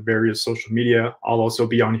us on the various social media, I'll also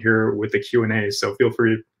be on here with the Q&A. So feel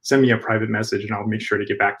free to send me a private message and I'll make sure to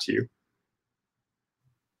get back to you.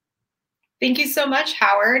 Thank you so much,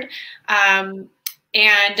 Howard.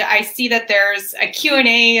 And I see that there's a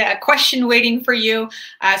Q&A, a question waiting for you.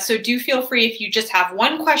 So do feel free, if you just have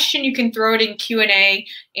one question, you can throw it in Q&A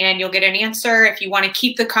and you'll get an answer. If you want to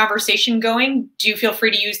keep the conversation going, do feel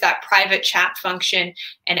free to use that private chat function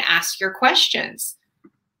and ask your questions.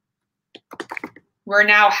 We're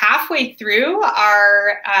now halfway through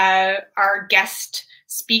our guest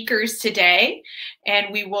speakers today, and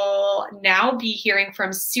we will now be hearing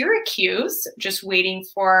from Syracuse, just waiting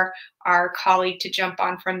for our colleague to jump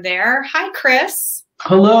on from there. Hi, Chris.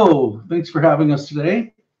 Hello, thanks for having us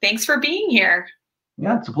today. Thanks for being here.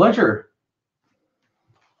 Yeah, it's a pleasure.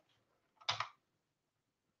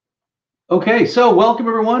 Okay, so welcome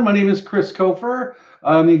everyone. My name is Chris Kofer.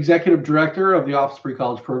 I'm the Executive Director of the Office of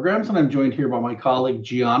Pre-College Programs, and I'm joined here by my colleague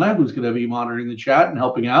Gianna, who's going to be monitoring the chat and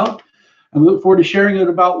helping out. And we look forward to sharing it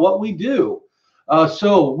about what we do.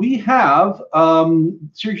 So we have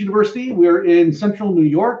Syracuse University. We're in central New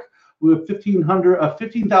York. We have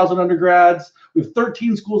 15,000 undergrads. We have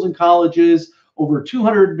 13 schools and colleges, over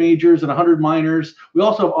 200 majors and 100 minors. We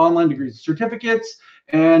also have online degrees and certificates,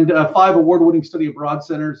 and 5 award-winning study abroad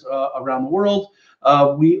centers around the world.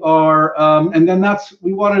 We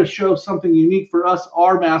want to show something unique for us.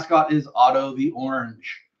 Our mascot is Otto the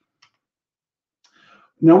Orange.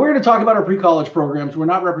 Now we're going to talk about our pre-college programs. We're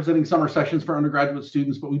not representing summer sessions for undergraduate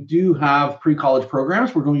students, but we do have pre-college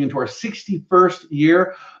programs. We're going into our 61st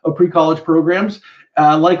year of pre-college programs.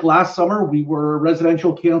 Like last summer, we were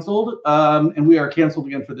residential canceled, and we are canceled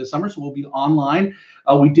again for this summer, so we'll be online.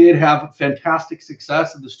 We did have fantastic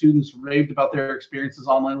success, and the students raved about their experiences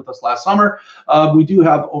online with us last summer. We do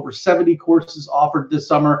have over 70 courses offered this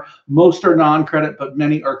summer. Most are non-credit, but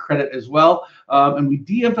many are credit as well. And we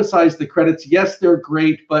de-emphasize the credits. Yes, they're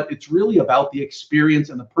great, but it's really about the experience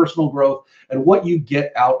and the personal growth and what you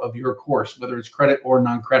get out of your course, whether it's credit or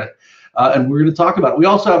non-credit. And we're going to talk about it. We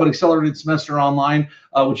also have an accelerated semester online,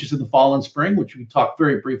 which is in the fall and spring, which we talked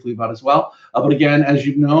very briefly about as well. But again, as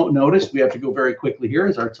you noticed, we have to go very quickly here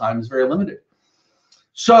as our time is very limited.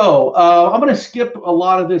 So I'm going to skip a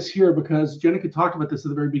lot of this here because Jenika talked about this at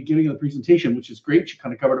the very beginning of the presentation, which is great. She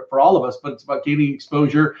kind of covered it for all of us, but it's about gaining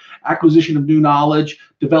exposure, acquisition of new knowledge,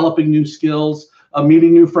 developing new skills,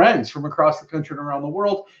 meeting new friends from across the country and around the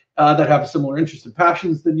world that have similar interests and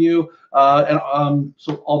passions than you.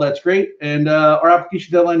 So all that's great. And our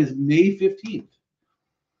application deadline is May 15th.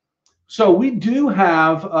 So we do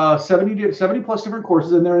have 70 plus different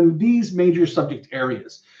courses, and they're in these major subject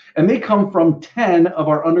areas. And they come from 10 of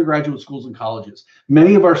our undergraduate schools and colleges.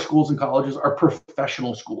 Many of our schools and colleges are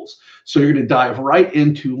professional schools. So you're going to dive right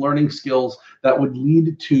into learning skills that would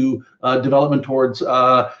lead to development towards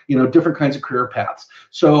different kinds of career paths.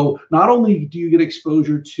 So not only do you get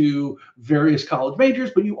exposure to various college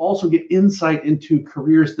majors, but you also get insight into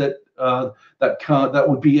careers that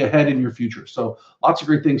would be ahead in your future. So lots of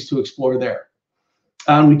great things to explore there.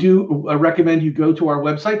 We do recommend you go to our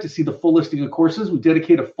website to see the full listing of courses. We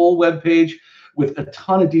dedicate a full web page with a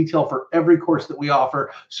ton of detail for every course that we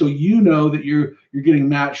offer, so you know that you're getting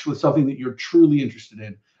matched with something that you're truly interested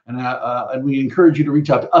in. And we encourage you to reach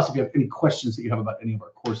out to us if you have any questions that you have about any of our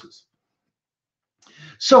courses.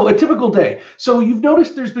 So a typical day. So you've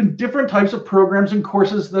noticed there's been different types of programs and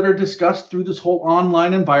courses that are discussed through this whole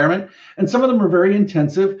online environment, and some of them are very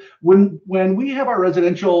intensive. When we have our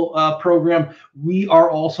residential program, we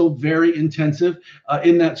are also very intensive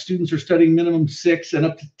in that students are studying minimum 6 and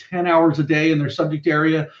up to 10 hours a day in their subject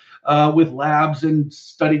area with labs and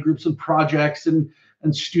study groups and projects and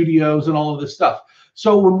studios and all of this stuff.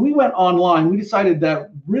 So when we went online, we decided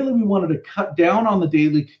that really we wanted to cut down on the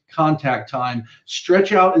daily contact time,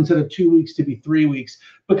 stretch out instead of 2 weeks to be 3 weeks,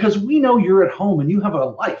 because we know you're at home and you have a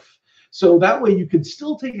life. So that way you could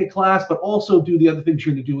still take a class, but also do the other things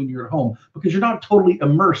you're going to do when you're at home, because you're not totally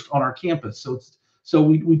immersed on our campus. So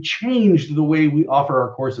we changed the way we offer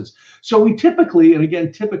our courses. So we typically, and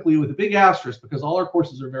again, typically with a big asterisk, because all our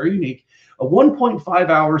courses are very unique, 1.5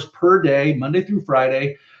 hours per day, Monday through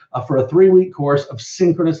Friday, for a 3-week course of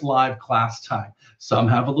synchronous live class time. Some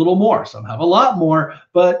have a little more, some have a lot more,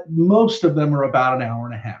 but most of them are about an hour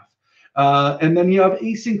and a half. And then you have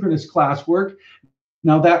asynchronous classwork.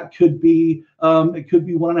 Now that could be, it could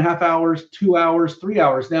be 1.5 hours, 2 hours, 3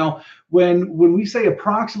 hours. Now, when we say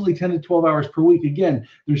approximately 10 to 12 hours per week, again,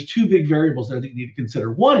 there's 2 big variables there that you need to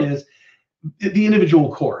consider. One is the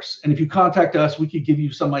individual course. And if you contact us, we could give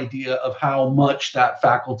you some idea of how much that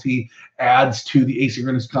faculty adds to the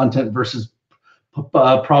asynchronous content versus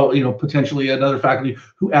probably, potentially another faculty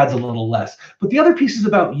who adds a little less. But the other piece is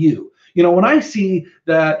about you. When I see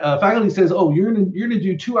that faculty says, oh, you're gonna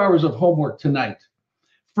do 2 hours of homework tonight.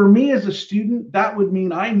 For me as a student, that would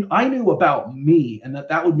mean I knew about me, and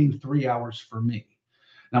that would mean 3 hours for me.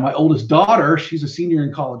 Now, my oldest daughter, she's a senior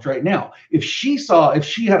in college right now. If she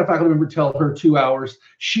had a faculty member tell her 2 hours,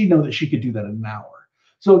 she'd know that she could do that in an hour.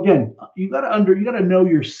 So again, you got to know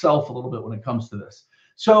yourself a little bit when it comes to this.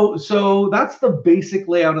 So that's the basic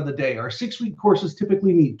layout of the day. Our 6-week courses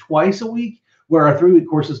typically meet twice a week, where our 3-week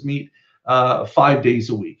courses meet 5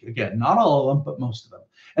 days a week. Again, not all of them, but most of them.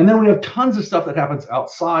 And then we have tons of stuff that happens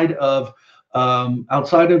outside of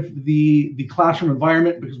the classroom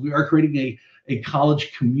environment, because we are creating a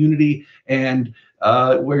college community, and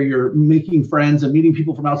where you're making friends and meeting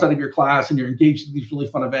people from outside of your class, and you're engaged in these really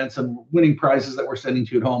fun events and winning prizes that we're sending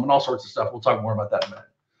to you at home and all sorts of stuff. We'll talk more about that in a minute.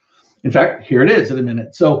 In fact, here it is in a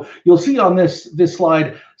minute. So you'll see on this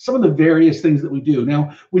slide some of the various things that we do.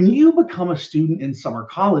 Now, when you become a student in summer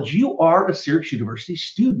college, you are a Syracuse University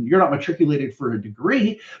student. You're not matriculated for a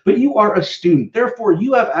degree, but you are a student. Therefore,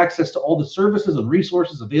 you have access to all the services and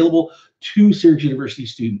resources available to Syracuse University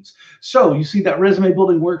students. So you see that resume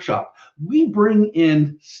building workshop. We bring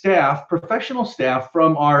in staff, professional staff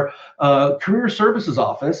from our career services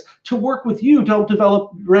office to work with you to help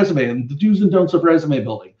develop resume and the do's and don'ts of resume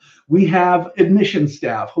building. We have admissions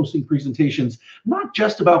staff hosting presentations, not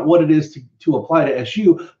just about what it is to apply to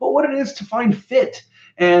SU, but what it is to find fit,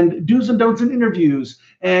 and do's and don'ts in interviews,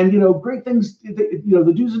 and great things,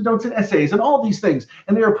 the do's and don'ts in essays, and all these things.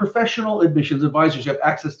 And they are professional admissions advisors. You have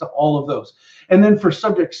access to all of those. And then for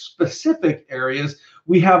subject-specific areas,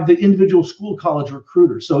 we have the individual school college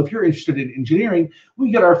recruiters. So if you're interested in engineering, we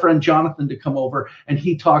get our friend Jonathan to come over, and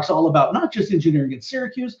he talks all about not just engineering at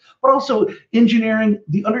Syracuse, but also engineering,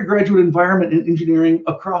 the undergraduate environment in engineering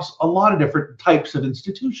across a lot of different types of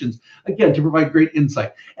institutions, again, to provide great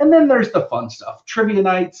insight. And then there's the fun stuff, trivia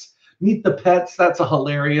nights, meet the pets, that's a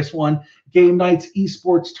hilarious one, game nights,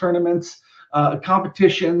 esports tournaments,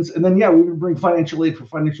 competitions, and then, yeah, we would bring financial aid for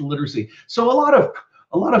financial literacy. So a lot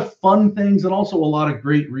of fun things, and also a lot of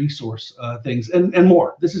great resource things, and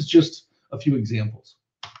more. This is just a few examples.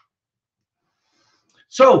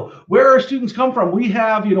 So where our students come from, we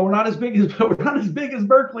have, we're not as big as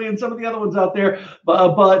Berkeley and some of the other ones out there,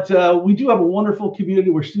 but we do have a wonderful community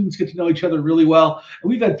where students get to know each other really well.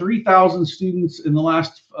 And we've had 3,000 students in the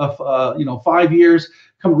last 5 years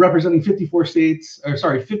come representing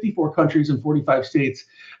 54 countries and 45 states.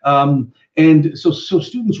 And so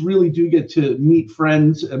students really do get to meet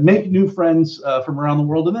friends, make new friends from around the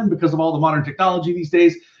world. And then because of all the modern technology these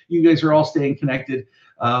days, you guys are all staying connected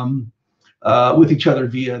with each other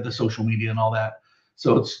via the social media and all that.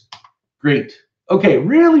 So it's great. Okay,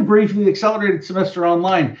 really briefly, accelerated semester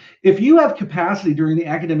online. If you have capacity during the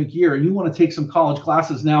academic year and you want to take some college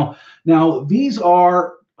classes now these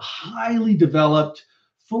are highly developed,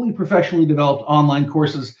 fully professionally developed online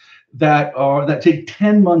courses that take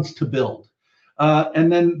 10 months to build.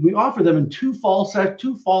 And then we offer them in two fall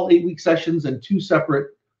 8-week sessions and 2 separate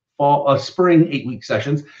spring 8-week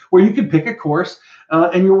sessions, where you can pick a course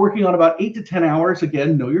and you're working on about 8 to 10 hours,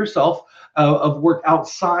 again, know yourself, of work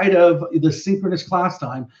outside of the synchronous class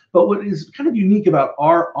time. But what is kind of unique about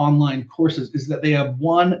our online courses is that they have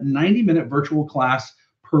one 90-minute virtual class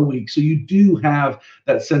per week. So you do have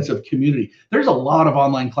that sense of community. There's a lot of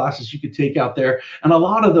online classes you could take out there, and a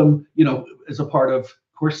lot of them, as a part of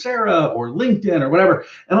Coursera or LinkedIn or whatever,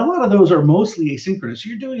 and a lot of those are mostly asynchronous. So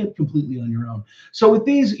you're doing it completely on your own. So with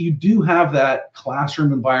these, you do have that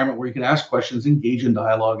classroom environment where you can ask questions, engage in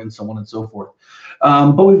dialogue, and so on and so forth.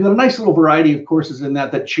 But we've got a nice little variety of courses in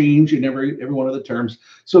that change in every one of the terms.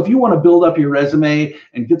 So if you want to build up your resume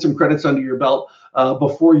and get some credits under your belt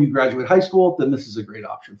before you graduate high school, then this is a great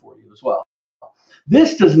option for you as well.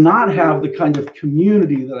 This does not have the kind of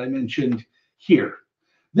community that I mentioned here.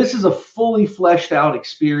 This is a fully fleshed out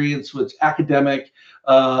experience with academic,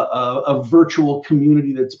 a virtual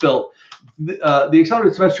community that's built. The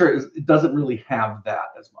accelerated semester doesn't really have that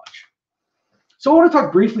as much. So I want to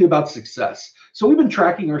talk briefly about success. So we've been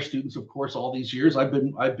tracking our students, of course, all these years. I've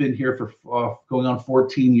been here for going on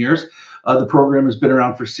 14 years. The program has been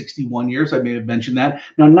around for 61 years. I may have mentioned that.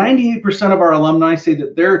 Now, 98% of our alumni say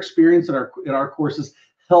that their experience in our courses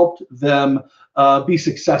helped them be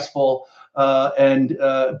successful and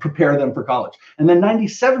prepare them for college. And then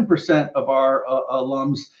 97% of our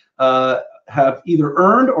alums have either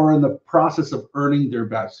earned or in the process of earning their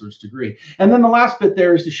bachelor's degree. And then the last bit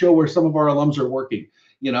there is to show where some of our alums are working.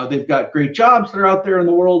 They've got great jobs that are out there in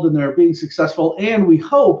the world and they're being successful. And we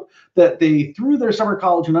hope that through their summer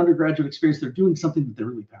college and undergraduate experience, they're doing something that they're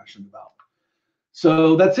really passionate about.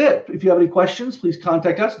 So that's it. If you have any questions, please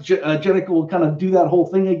contact us. Jenika will kind of do that whole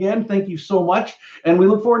thing again. Thank you so much. And we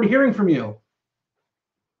look forward to hearing from you.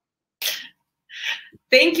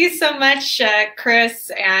 Thank you so much,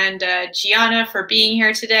 Chris and Gianna, for being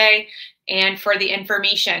here today. and for the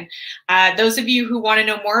information. Those of you who want to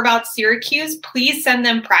know more about Syracuse, please send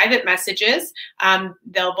them private messages.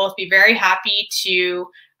 They'll both be very happy to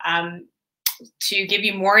give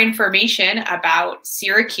you more information about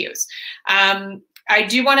Syracuse. I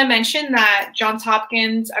do want to mention that Johns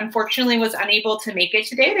Hopkins unfortunately was unable to make it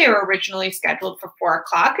today. They were originally scheduled for 4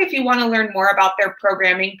 o'clock. If you want to learn more about their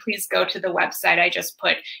programming, please go to the website I just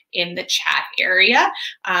put in the chat area,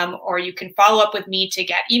 or you can follow up with me to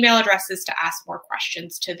get email addresses to ask more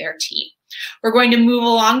questions to their team. We're going to move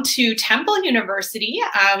along to Temple University.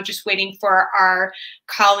 Just waiting for our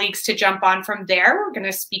colleagues to jump on from there. We're going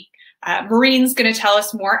to speak, Maureen's going to tell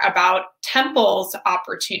us more about Temple's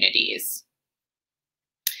opportunities.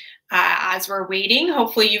 As we're waiting,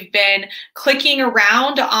 hopefully you've been clicking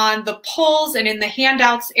around on the polls and in the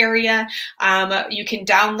handouts area. You can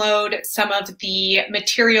download some of the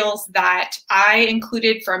materials that I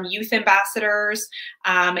included from Youth Ambassadors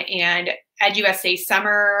and EducationUSA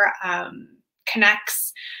Summer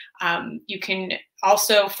Connects. You can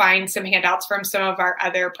also find some handouts from some of our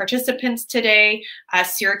other participants today.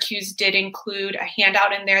 Syracuse did include a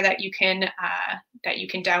handout in there that you can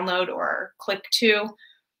download or click to.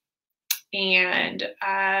 And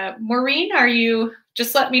Maureen,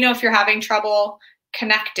 just let me know if you're having trouble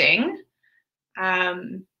connecting. Let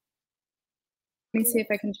me see if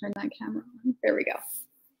I can turn that camera on. There we go.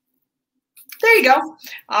 There you go.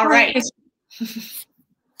 All right.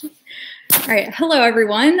 All right. Hello,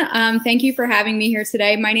 everyone. Thank you for having me here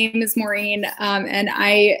today. My name is Maureen, and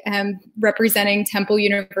I am representing Temple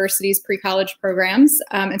University's pre-college programs.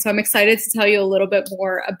 And so I'm excited to tell you a little bit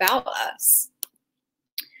more about us.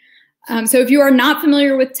 So if you are not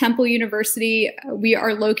familiar with Temple University, we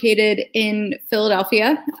are located in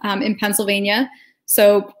Philadelphia, in Pennsylvania.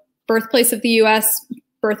 So birthplace of the US,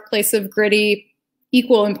 birthplace of Gritty,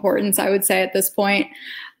 equal importance, I would say at this point.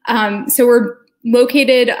 So we're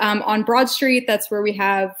located on Broad Street. That's where we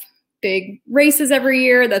have big races every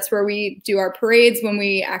year. That's where we do our parades when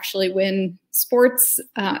we actually win sports,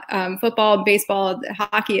 football, baseball,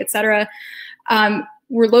 hockey, etc.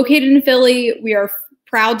 We're located in Philly. We are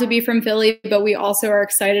proud to be from Philly, but we also are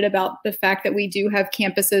excited about the fact that we do have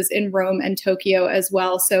campuses in Rome and Tokyo as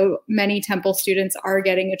well. So many Temple students are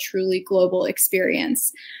getting a truly global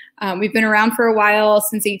experience. We've been around for a while,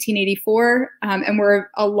 since 1884, and we're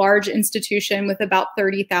a large institution with about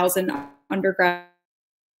 30,000 undergraduate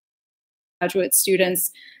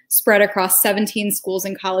students spread across 17 schools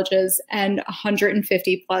and colleges and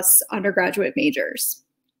 150 plus undergraduate majors.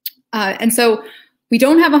 And so we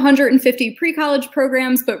don't have 150 pre-college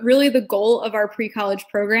programs, but really the goal of our pre-college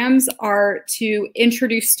programs are to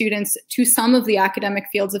introduce students to some of the academic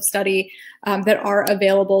fields of study that are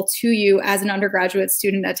available to you as an undergraduate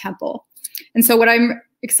student at Temple. And so what I'm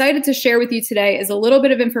excited to share with you today is a little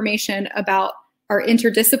bit of information about our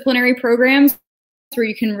interdisciplinary programs, where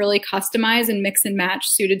you can really customize and mix and match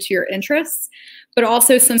suited to your interests, but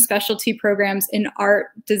also some specialty programs in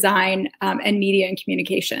art, design, and media and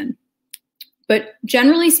communication. But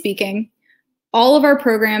generally speaking, all of our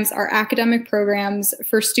programs are academic programs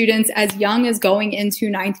for students as young as going into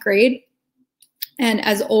 9th grade and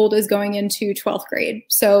as old as going into 12th grade.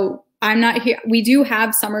 So I'm not here. We do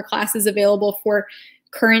have summer classes available for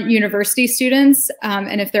current university students.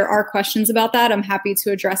 And if there are questions about that, I'm happy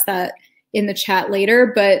to address that in the chat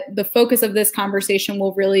later. But the focus of this conversation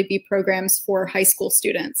will really be programs for high school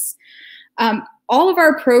students. All of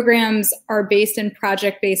our programs are based in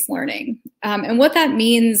project-based learning. And what that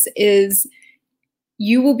means is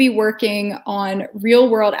you will be working on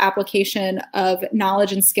real-world application of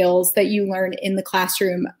knowledge and skills that you learn in the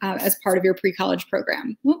classroom as part of your pre-college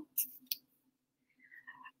program.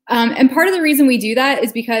 And part of the reason we do that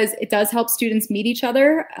is because it does help students meet each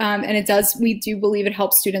other, and we do believe it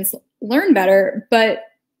helps students learn better. But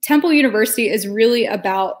Temple University is really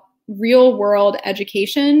about real world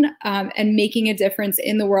education and making a difference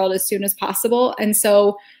in the world as soon as possible. And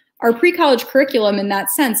so our pre-college curriculum in that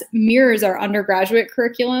sense mirrors our undergraduate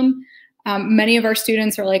curriculum. Many of our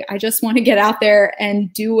students are like, I just want to get out there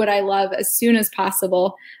and do what I love as soon as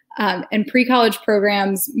possible. And pre-college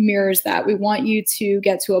programs mirrors that. We want you to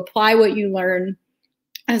get to apply what you learn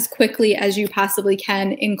as quickly as you possibly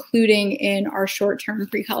can, including in our short-term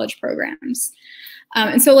pre-college programs.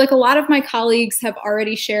 And so like a lot of my colleagues have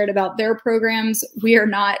already shared about their programs, we are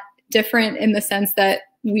not different in the sense that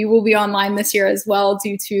we will be online this year as well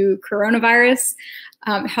due to coronavirus.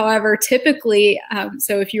 However, typically,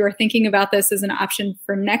 so if you are thinking about this as an option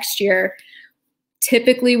for next year,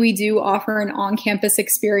 typically we do offer an on-campus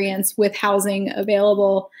experience with housing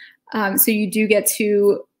available. So you do get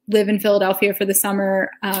to live in Philadelphia for the summer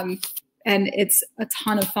and it's a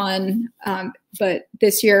ton of fun. But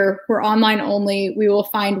this year we're online only. We will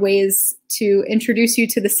find ways to introduce you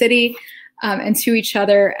to the city and to each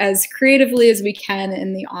other as creatively as we can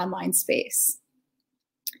in the online space.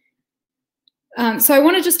 So I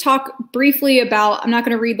want to just talk briefly about, I'm not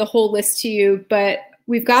going to read the whole list to you, but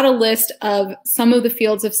we've got a list of some of the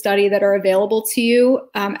fields of study that are available to you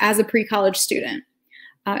as a pre-college student.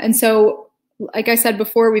 And so, like I said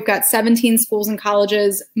before, we've got 17 schools and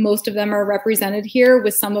colleges. Most of them are represented here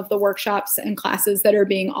with some of the workshops and classes that are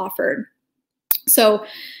being offered. So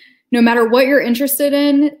no matter what you're interested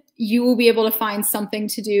in, you will be able to find something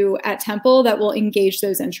to do at Temple that will engage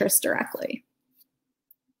those interests directly.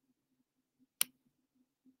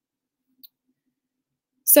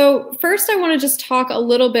 So first, I want to just talk a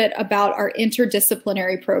little bit about our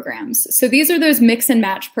interdisciplinary programs. So these are those mix and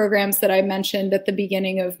match programs that I mentioned at the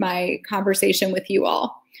beginning of my conversation with you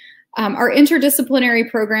all. Our interdisciplinary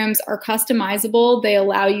programs are customizable. They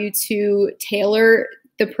allow you to tailor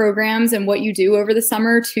the programs and what you do over the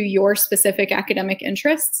summer to your specific academic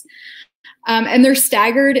interests. And they're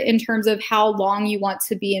staggered in terms of how long you want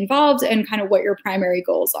to be involved and kind of what your primary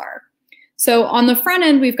goals are. So on the front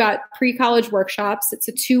end, we've got pre-college workshops. It's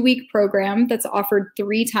a 2-week program that's offered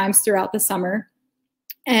 3 times throughout the summer.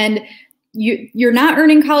 And you're not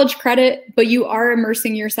earning college credit, but you are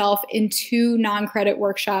immersing yourself in 2 non-credit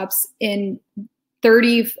workshops in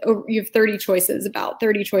you have 30 choices, about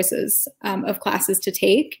 30 choices of classes to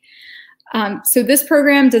take. So this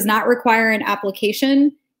program does not require an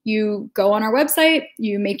application. You go on our website,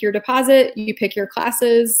 you make your deposit, you pick your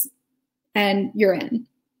classes, and you're in.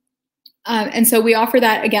 And so we offer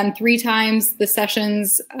that, again, 3 times. The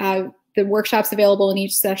sessions, the workshops available in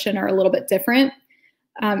each session are a little bit different.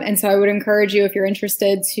 And so I would encourage you, if you're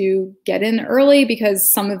interested, to get in early because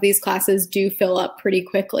some of these classes do fill up pretty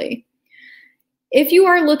quickly. If you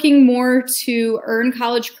are looking more to earn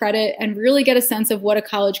college credit and really get a sense of what a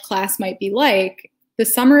college class might be like, the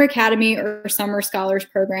Summer Academy or Summer Scholars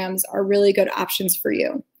programs are really good options for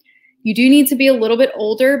you. You do need to be a little bit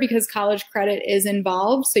older because college credit is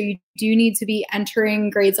involved. So you do need to be entering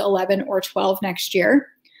grades 11 or 12 next year.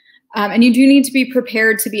 And you do need to be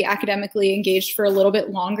prepared to be academically engaged for a little bit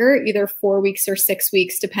longer, either 4 weeks or 6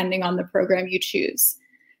 weeks, depending on the program you choose.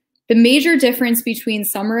 The major difference between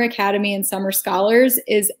Summer Academy and Summer Scholars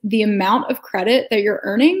is the amount of credit that you're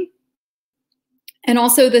earning and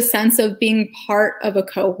also the sense of being part of a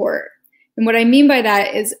cohort. And what I mean by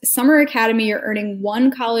that is Summer Academy, you're earning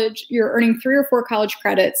 3 or 4 college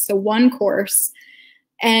credits, so 1 course,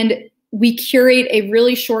 and we curate a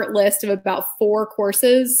really short list of about 4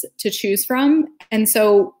 courses to choose from. And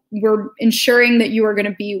so we're ensuring that you are going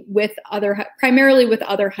to be with primarily with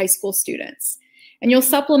other high school students. And you'll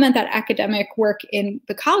supplement that academic work in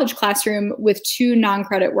the college classroom with 2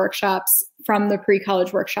 non-credit workshops from the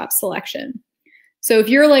pre-college workshop selection. So if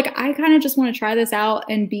you're like, I kind of just want to try this out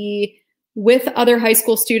and be with other high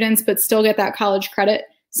school students, but still get that college credit,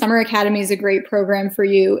 Summer Academy is a great program for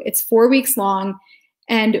you. It's 4 weeks long.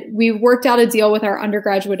 And we've worked out a deal with our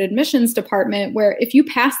undergraduate admissions department where if you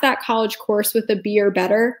pass that college course with a B or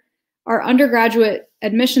better, our undergraduate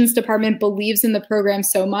admissions department believes in the program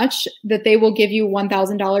so much that they will give you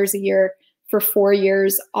 $1,000 a year for 4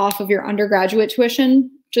 years off of your undergraduate tuition,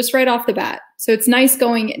 just right off the bat. So it's nice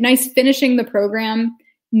finishing the program,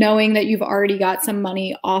 knowing that you've already got some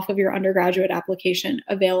money off of your undergraduate application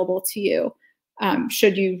available to you,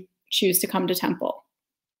 should you choose to come to Temple.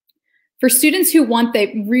 For students who want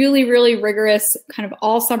the really, really rigorous kind of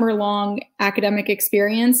all summer long academic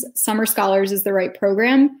experience, Summer Scholars is the right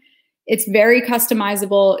program. It's very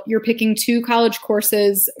customizable. You're picking 2 college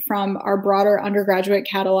courses from our broader undergraduate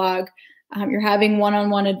catalog. You're having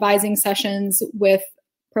one-on-one advising sessions with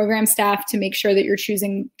program staff to make sure that you're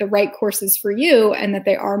choosing the right courses for you and that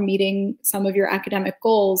they are meeting some of your academic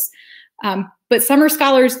goals. But Summer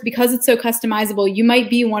Scholars, because it's so customizable, you might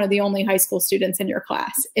be one of the only high school students in your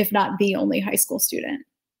class, if not the only high school student.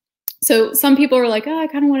 So some people are like, oh, I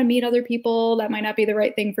kind of want to meet other people. That might not be the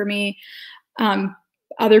right thing for me.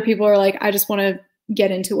 Other people are like, I just want to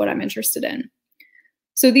get into what I'm interested in.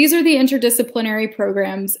 So these are the interdisciplinary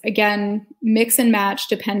programs. Again, mix and match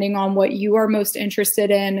depending on what you are most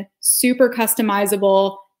interested in, super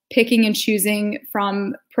customizable, picking and choosing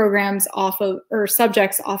from programs off of, or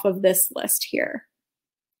subjects off of this list here.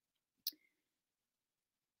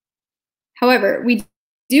 However, we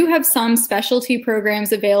do have some specialty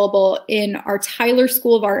programs available in our Tyler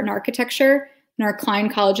School of Art and Architecture and our Klein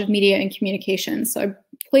College of Media and Communications. So I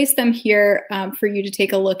placed them here for you to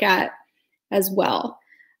take a look at as well.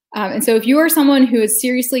 And so if you are someone who is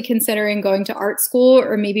seriously considering going to art school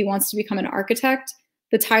or maybe wants to become an architect,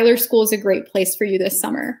 the Tyler School is a great place for you this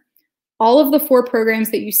summer. All of the 4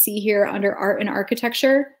 programs that you see here under Art and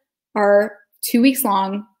Architecture are 2 weeks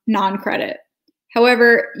long, non-credit.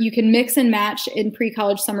 However, you can mix and match in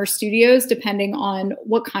pre-college summer studios depending on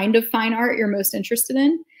what kind of fine art you're most interested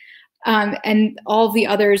in. And all of the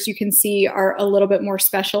others you can see are a little bit more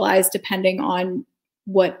specialized depending on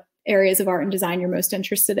what areas of art and design you're most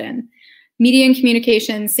interested in. Media and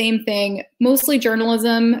communication, same thing, mostly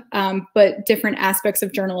journalism, but different aspects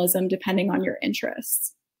of journalism depending on your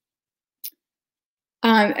interests.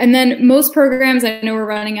 And then most programs, I know we're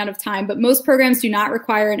running out of time, but most programs do not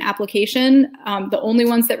require an application. The only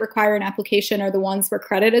ones that require an application are the ones where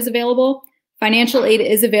credit is available. Financial aid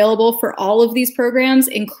is available for all of these programs,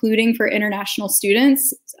 including for international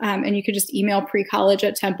students. And you could just email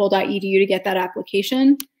precollege@temple.edu to get that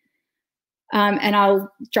application. And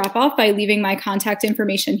I'll drop off by leaving my contact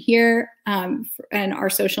information here and our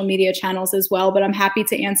social media channels as well. But I'm happy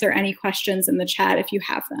to answer any questions in the chat if you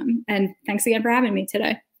have them. And thanks again for having me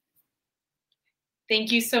today.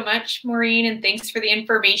 Thank you so much, Maureen, and thanks for the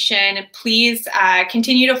information. Please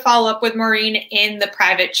continue to follow up with Maureen in the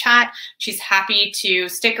private chat. She's happy to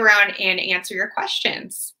stick around and answer your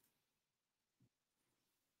questions.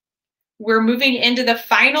 We're moving into the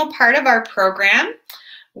final part of our program,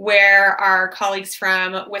 where our colleagues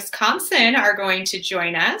from Wisconsin are going to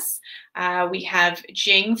join us. We have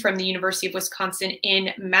Jing from the University of Wisconsin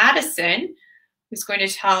in Madison, who's going to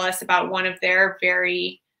tell us about one of their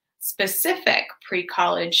very specific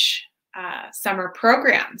pre-college summer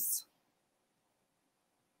programs.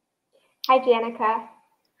 Hi, Jenika.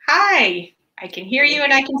 Hi, I can hear you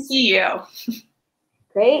and I can see you.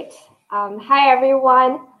 Great. Hi,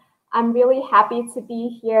 everyone. I'm really happy to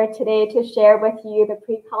be here today to share with you the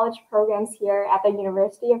pre-college programs here at the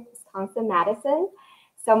University of Wisconsin-Madison.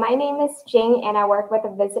 So my name is Jing, and I work with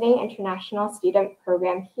the Visiting International Student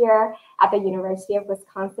Program here at the University of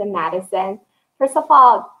Wisconsin-Madison. First of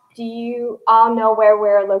all, do you all know where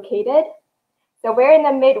we're located? So we're in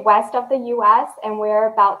the Midwest of the US, and we're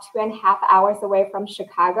about 2.5 hours away from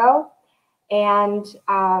Chicago. And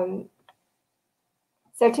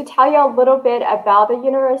so to tell you a little bit about the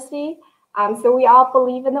university, so we all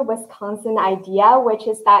believe in the Wisconsin idea, which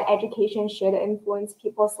is that education should influence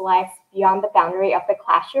people's lives beyond the boundary of the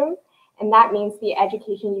classroom. And that means the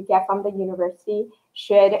education you get from the university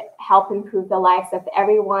should help improve the lives of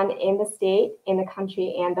everyone in the state, in the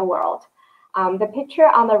country, and the world. The picture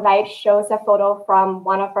on the right shows a photo from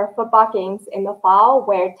one of our football games in the fall,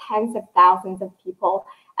 where tens of thousands of people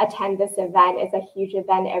attend this event. It's a huge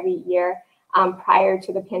event every year. Prior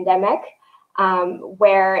to the pandemic,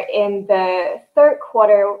 where in the third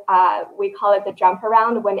quarter, we call it the jump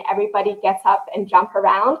around, when everybody gets up and jump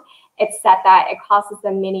around. It's said that it causes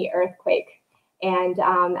a mini earthquake. And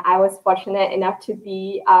I was fortunate enough to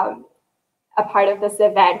be a part of this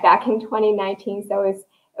event back in 2019. So it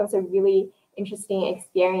was a really interesting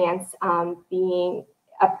experience being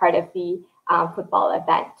a part of the football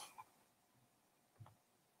event.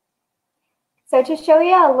 So to show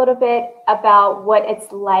you a little bit about what it's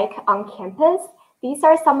like on campus, these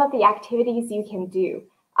are some of the activities you can do.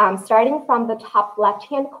 Starting from the top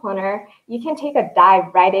left-hand corner, you can take a dive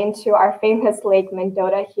right into our famous Lake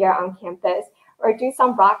Mendota here on campus, or do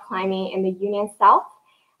some rock climbing in the Union South,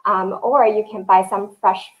 or you can buy some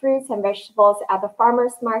fresh fruits and vegetables at the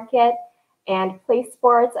farmer's market and play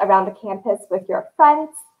sports around the campus with your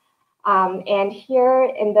friends. And here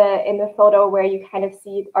in the photo where you kind of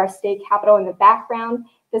see our state capitol in the background,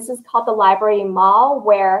 this is called the Library Mall,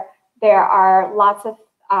 where there are lots of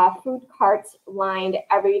food carts lined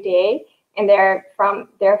every day, and they're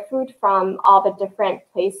food from all the different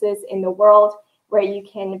places in the world, where you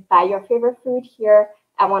can buy your favorite food here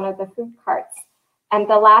at one of the food carts. And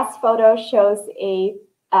the last photo shows a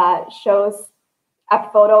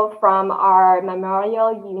photo from our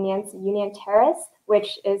Memorial Union's Union Terrace,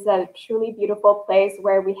 which is a truly beautiful place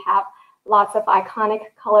where we have lots of iconic,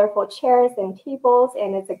 colorful chairs and tables,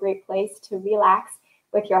 and it's a great place to relax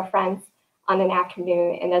with your friends on an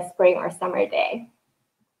afternoon in a spring or summer day.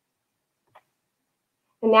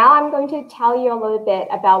 And now I'm going to tell you a little bit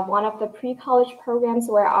about one of the pre-college programs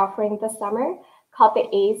we're offering this summer, called the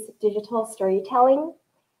ACE Digital Storytelling.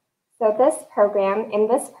 So in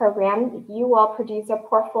this program, you will produce a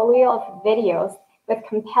portfolio of videos with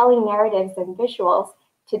compelling narratives and visuals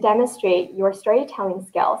to demonstrate your storytelling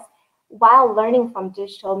skills while learning from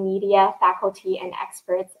digital media faculty and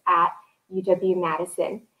experts at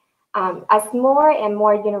UW-Madison. As more and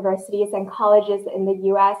more universities and colleges in the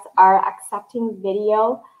US are accepting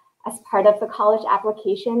video as part of the college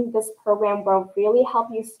application, this program will really help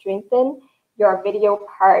you strengthen your video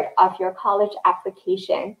part of your college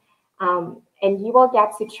application. And you will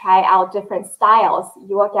get to try out different styles.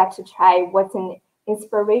 You will get to try what's an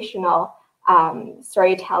inspirational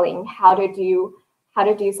storytelling, how to do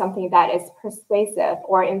something that is persuasive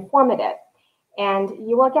or informative. And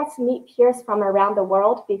you will get to meet peers from around the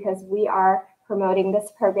world, because we are promoting these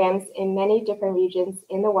programs in many different regions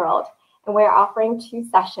in the world. And we're offering 2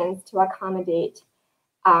 sessions to accommodate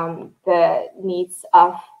the needs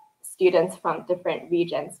of students from different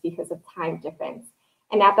regions because of time difference.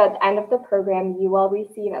 And at the end of the program, you will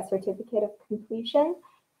receive a certificate of completion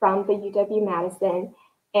from the UW-Madison.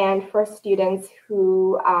 And for students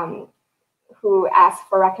who ask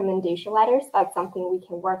for recommendation letters, that's something we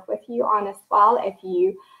can work with you on as well if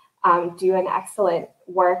you do an excellent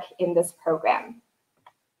work in this program.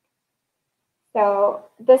 So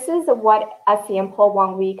this is what a sample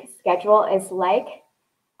 1-week schedule is like.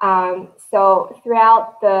 So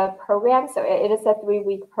throughout the program, so it is a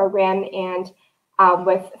 3-week program, and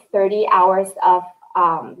with 30 hours of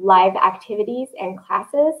live activities and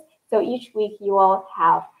classes. So each week you will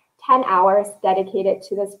have 10 hours dedicated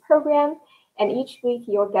to this program. And each week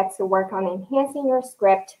you'll get to work on enhancing your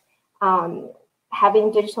script,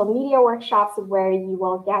 having digital media workshops where you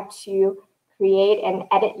will get to create and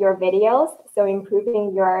edit your videos. So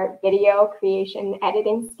improving your video creation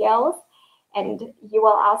editing skills. And you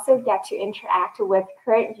will also get to interact with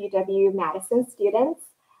current UW-Madison students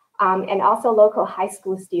and also local high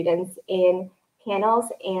school students in panels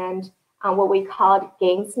and what we called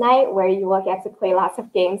games night, where you will get to play lots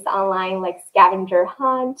of games online like scavenger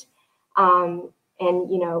hunt, and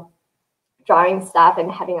drawing stuff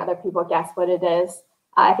and having other people guess what it is.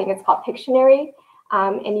 I think it's called Pictionary.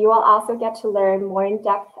 And you will also get to learn more in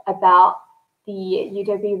depth about the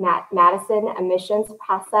UW-Madison admissions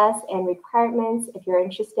process and requirements if you're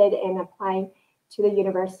interested in applying to the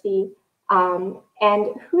university.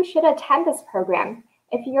 And who should attend this program?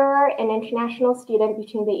 If you're an international student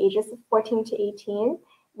between the ages of 14 to 18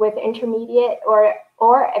 with intermediate or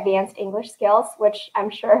advanced English skills, which I'm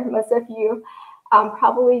sure most of you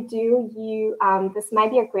probably do, this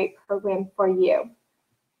might be a great program for you.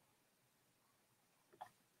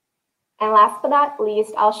 And last but not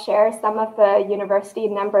least, I'll share some of the university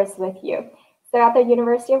numbers with you. So at the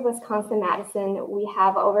University of Wisconsin-Madison, we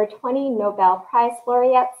have over 20 Nobel Prize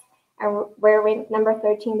laureates, and we're ranked number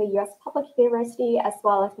 13 in the U.S. Public University, as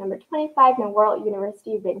well as number 25 in the World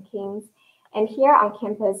University Rankings. And here on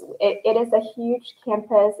campus, it is a huge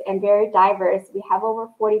campus and very diverse. We have over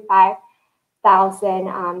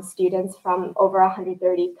 45,000 students from over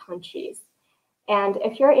 130 countries. And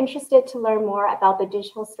if you're interested to learn more about the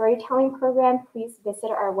digital storytelling program, please visit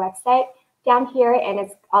our website down here, and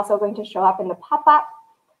it's also going to show up in the pop-up.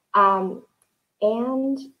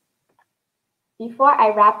 And before I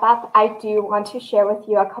wrap up, I do want to share with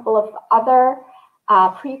you a couple of other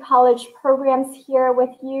pre-college programs here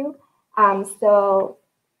with you. So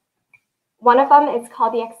one of them is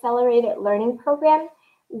called the Accelerated Learning Program,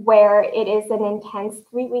 where it is an intense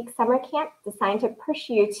 3-week summer camp designed to push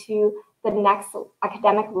you to the next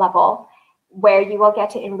academic level, where you will get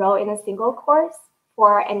to enroll in a single course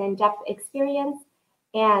for an in-depth experience.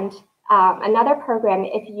 And another program,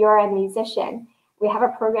 if you're a musician, we have a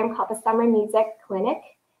program called the Summer Music Clinic,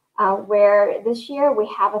 where this year we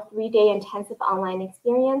have a 3-day intensive online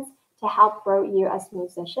experience to help grow you as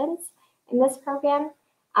musicians in this program.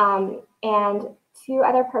 And 2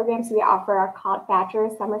 other programs we offer are called Badger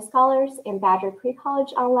Summer Scholars and Badger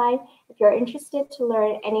Pre-College Online. If you're interested to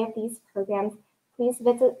learn any of these programs, please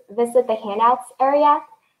visit the handouts area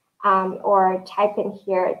or type in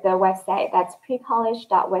here the website, that's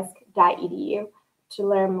precollege.wisc.edu, to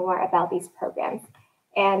learn more about these programs.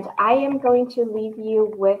 And I am going to leave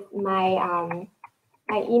you with my,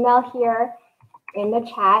 my email here in the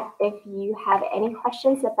chat if you have any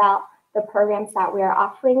questions about the programs that we are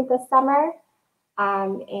offering this summer.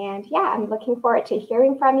 And yeah, I'm looking forward to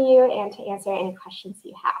hearing from you and to answer any questions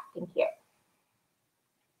you have. Thank you.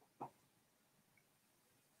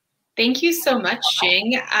 Thank you so much,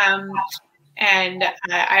 Jing. And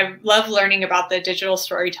I love learning about the digital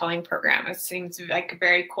storytelling program. It seems like a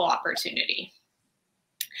very cool opportunity.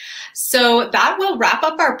 So that will wrap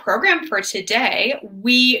up our program for today.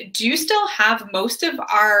 We do still have most of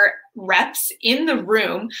our reps in the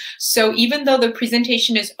room. So even though the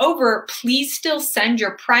presentation is over, please still send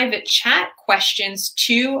your private chat questions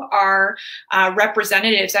to our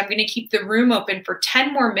representatives. I'm going to keep the room open for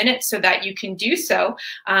 10 more minutes so that you can do so.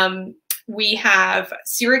 We have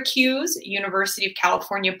Syracuse, University of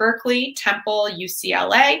California, Berkeley, Temple,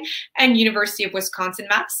 UCLA, and University of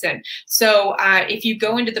Wisconsin-Madison. So if you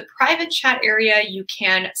go into the private chat area, you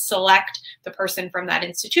can select the person from that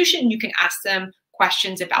institution. You can ask them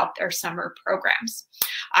questions about their summer programs.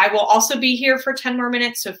 I will also be here for 10 more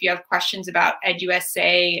minutes, so if you have questions about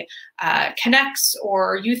EduSA Connects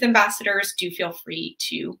or Youth Ambassadors, do feel free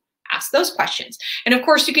to ask those questions. And of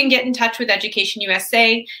course, you can get in touch with Education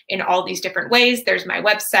USA in all these different ways. There's my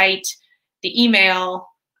website, the email,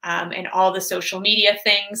 and all the social media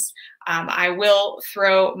things. I will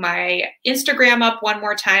throw my Instagram up one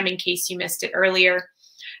more time in case you missed it earlier.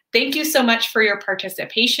 Thank you so much for your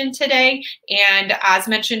participation today. And as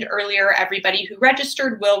mentioned earlier, everybody who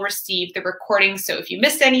registered will receive the recording. So if you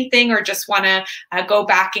missed anything or just want to go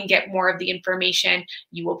back and get more of the information,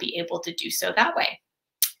 you will be able to do so that way.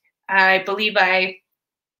 I believe I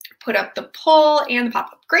put up the poll and the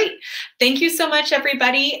pop-up. Great. Thank you so much,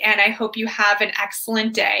 everybody, and I hope you have an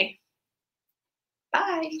excellent day.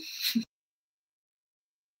 Bye.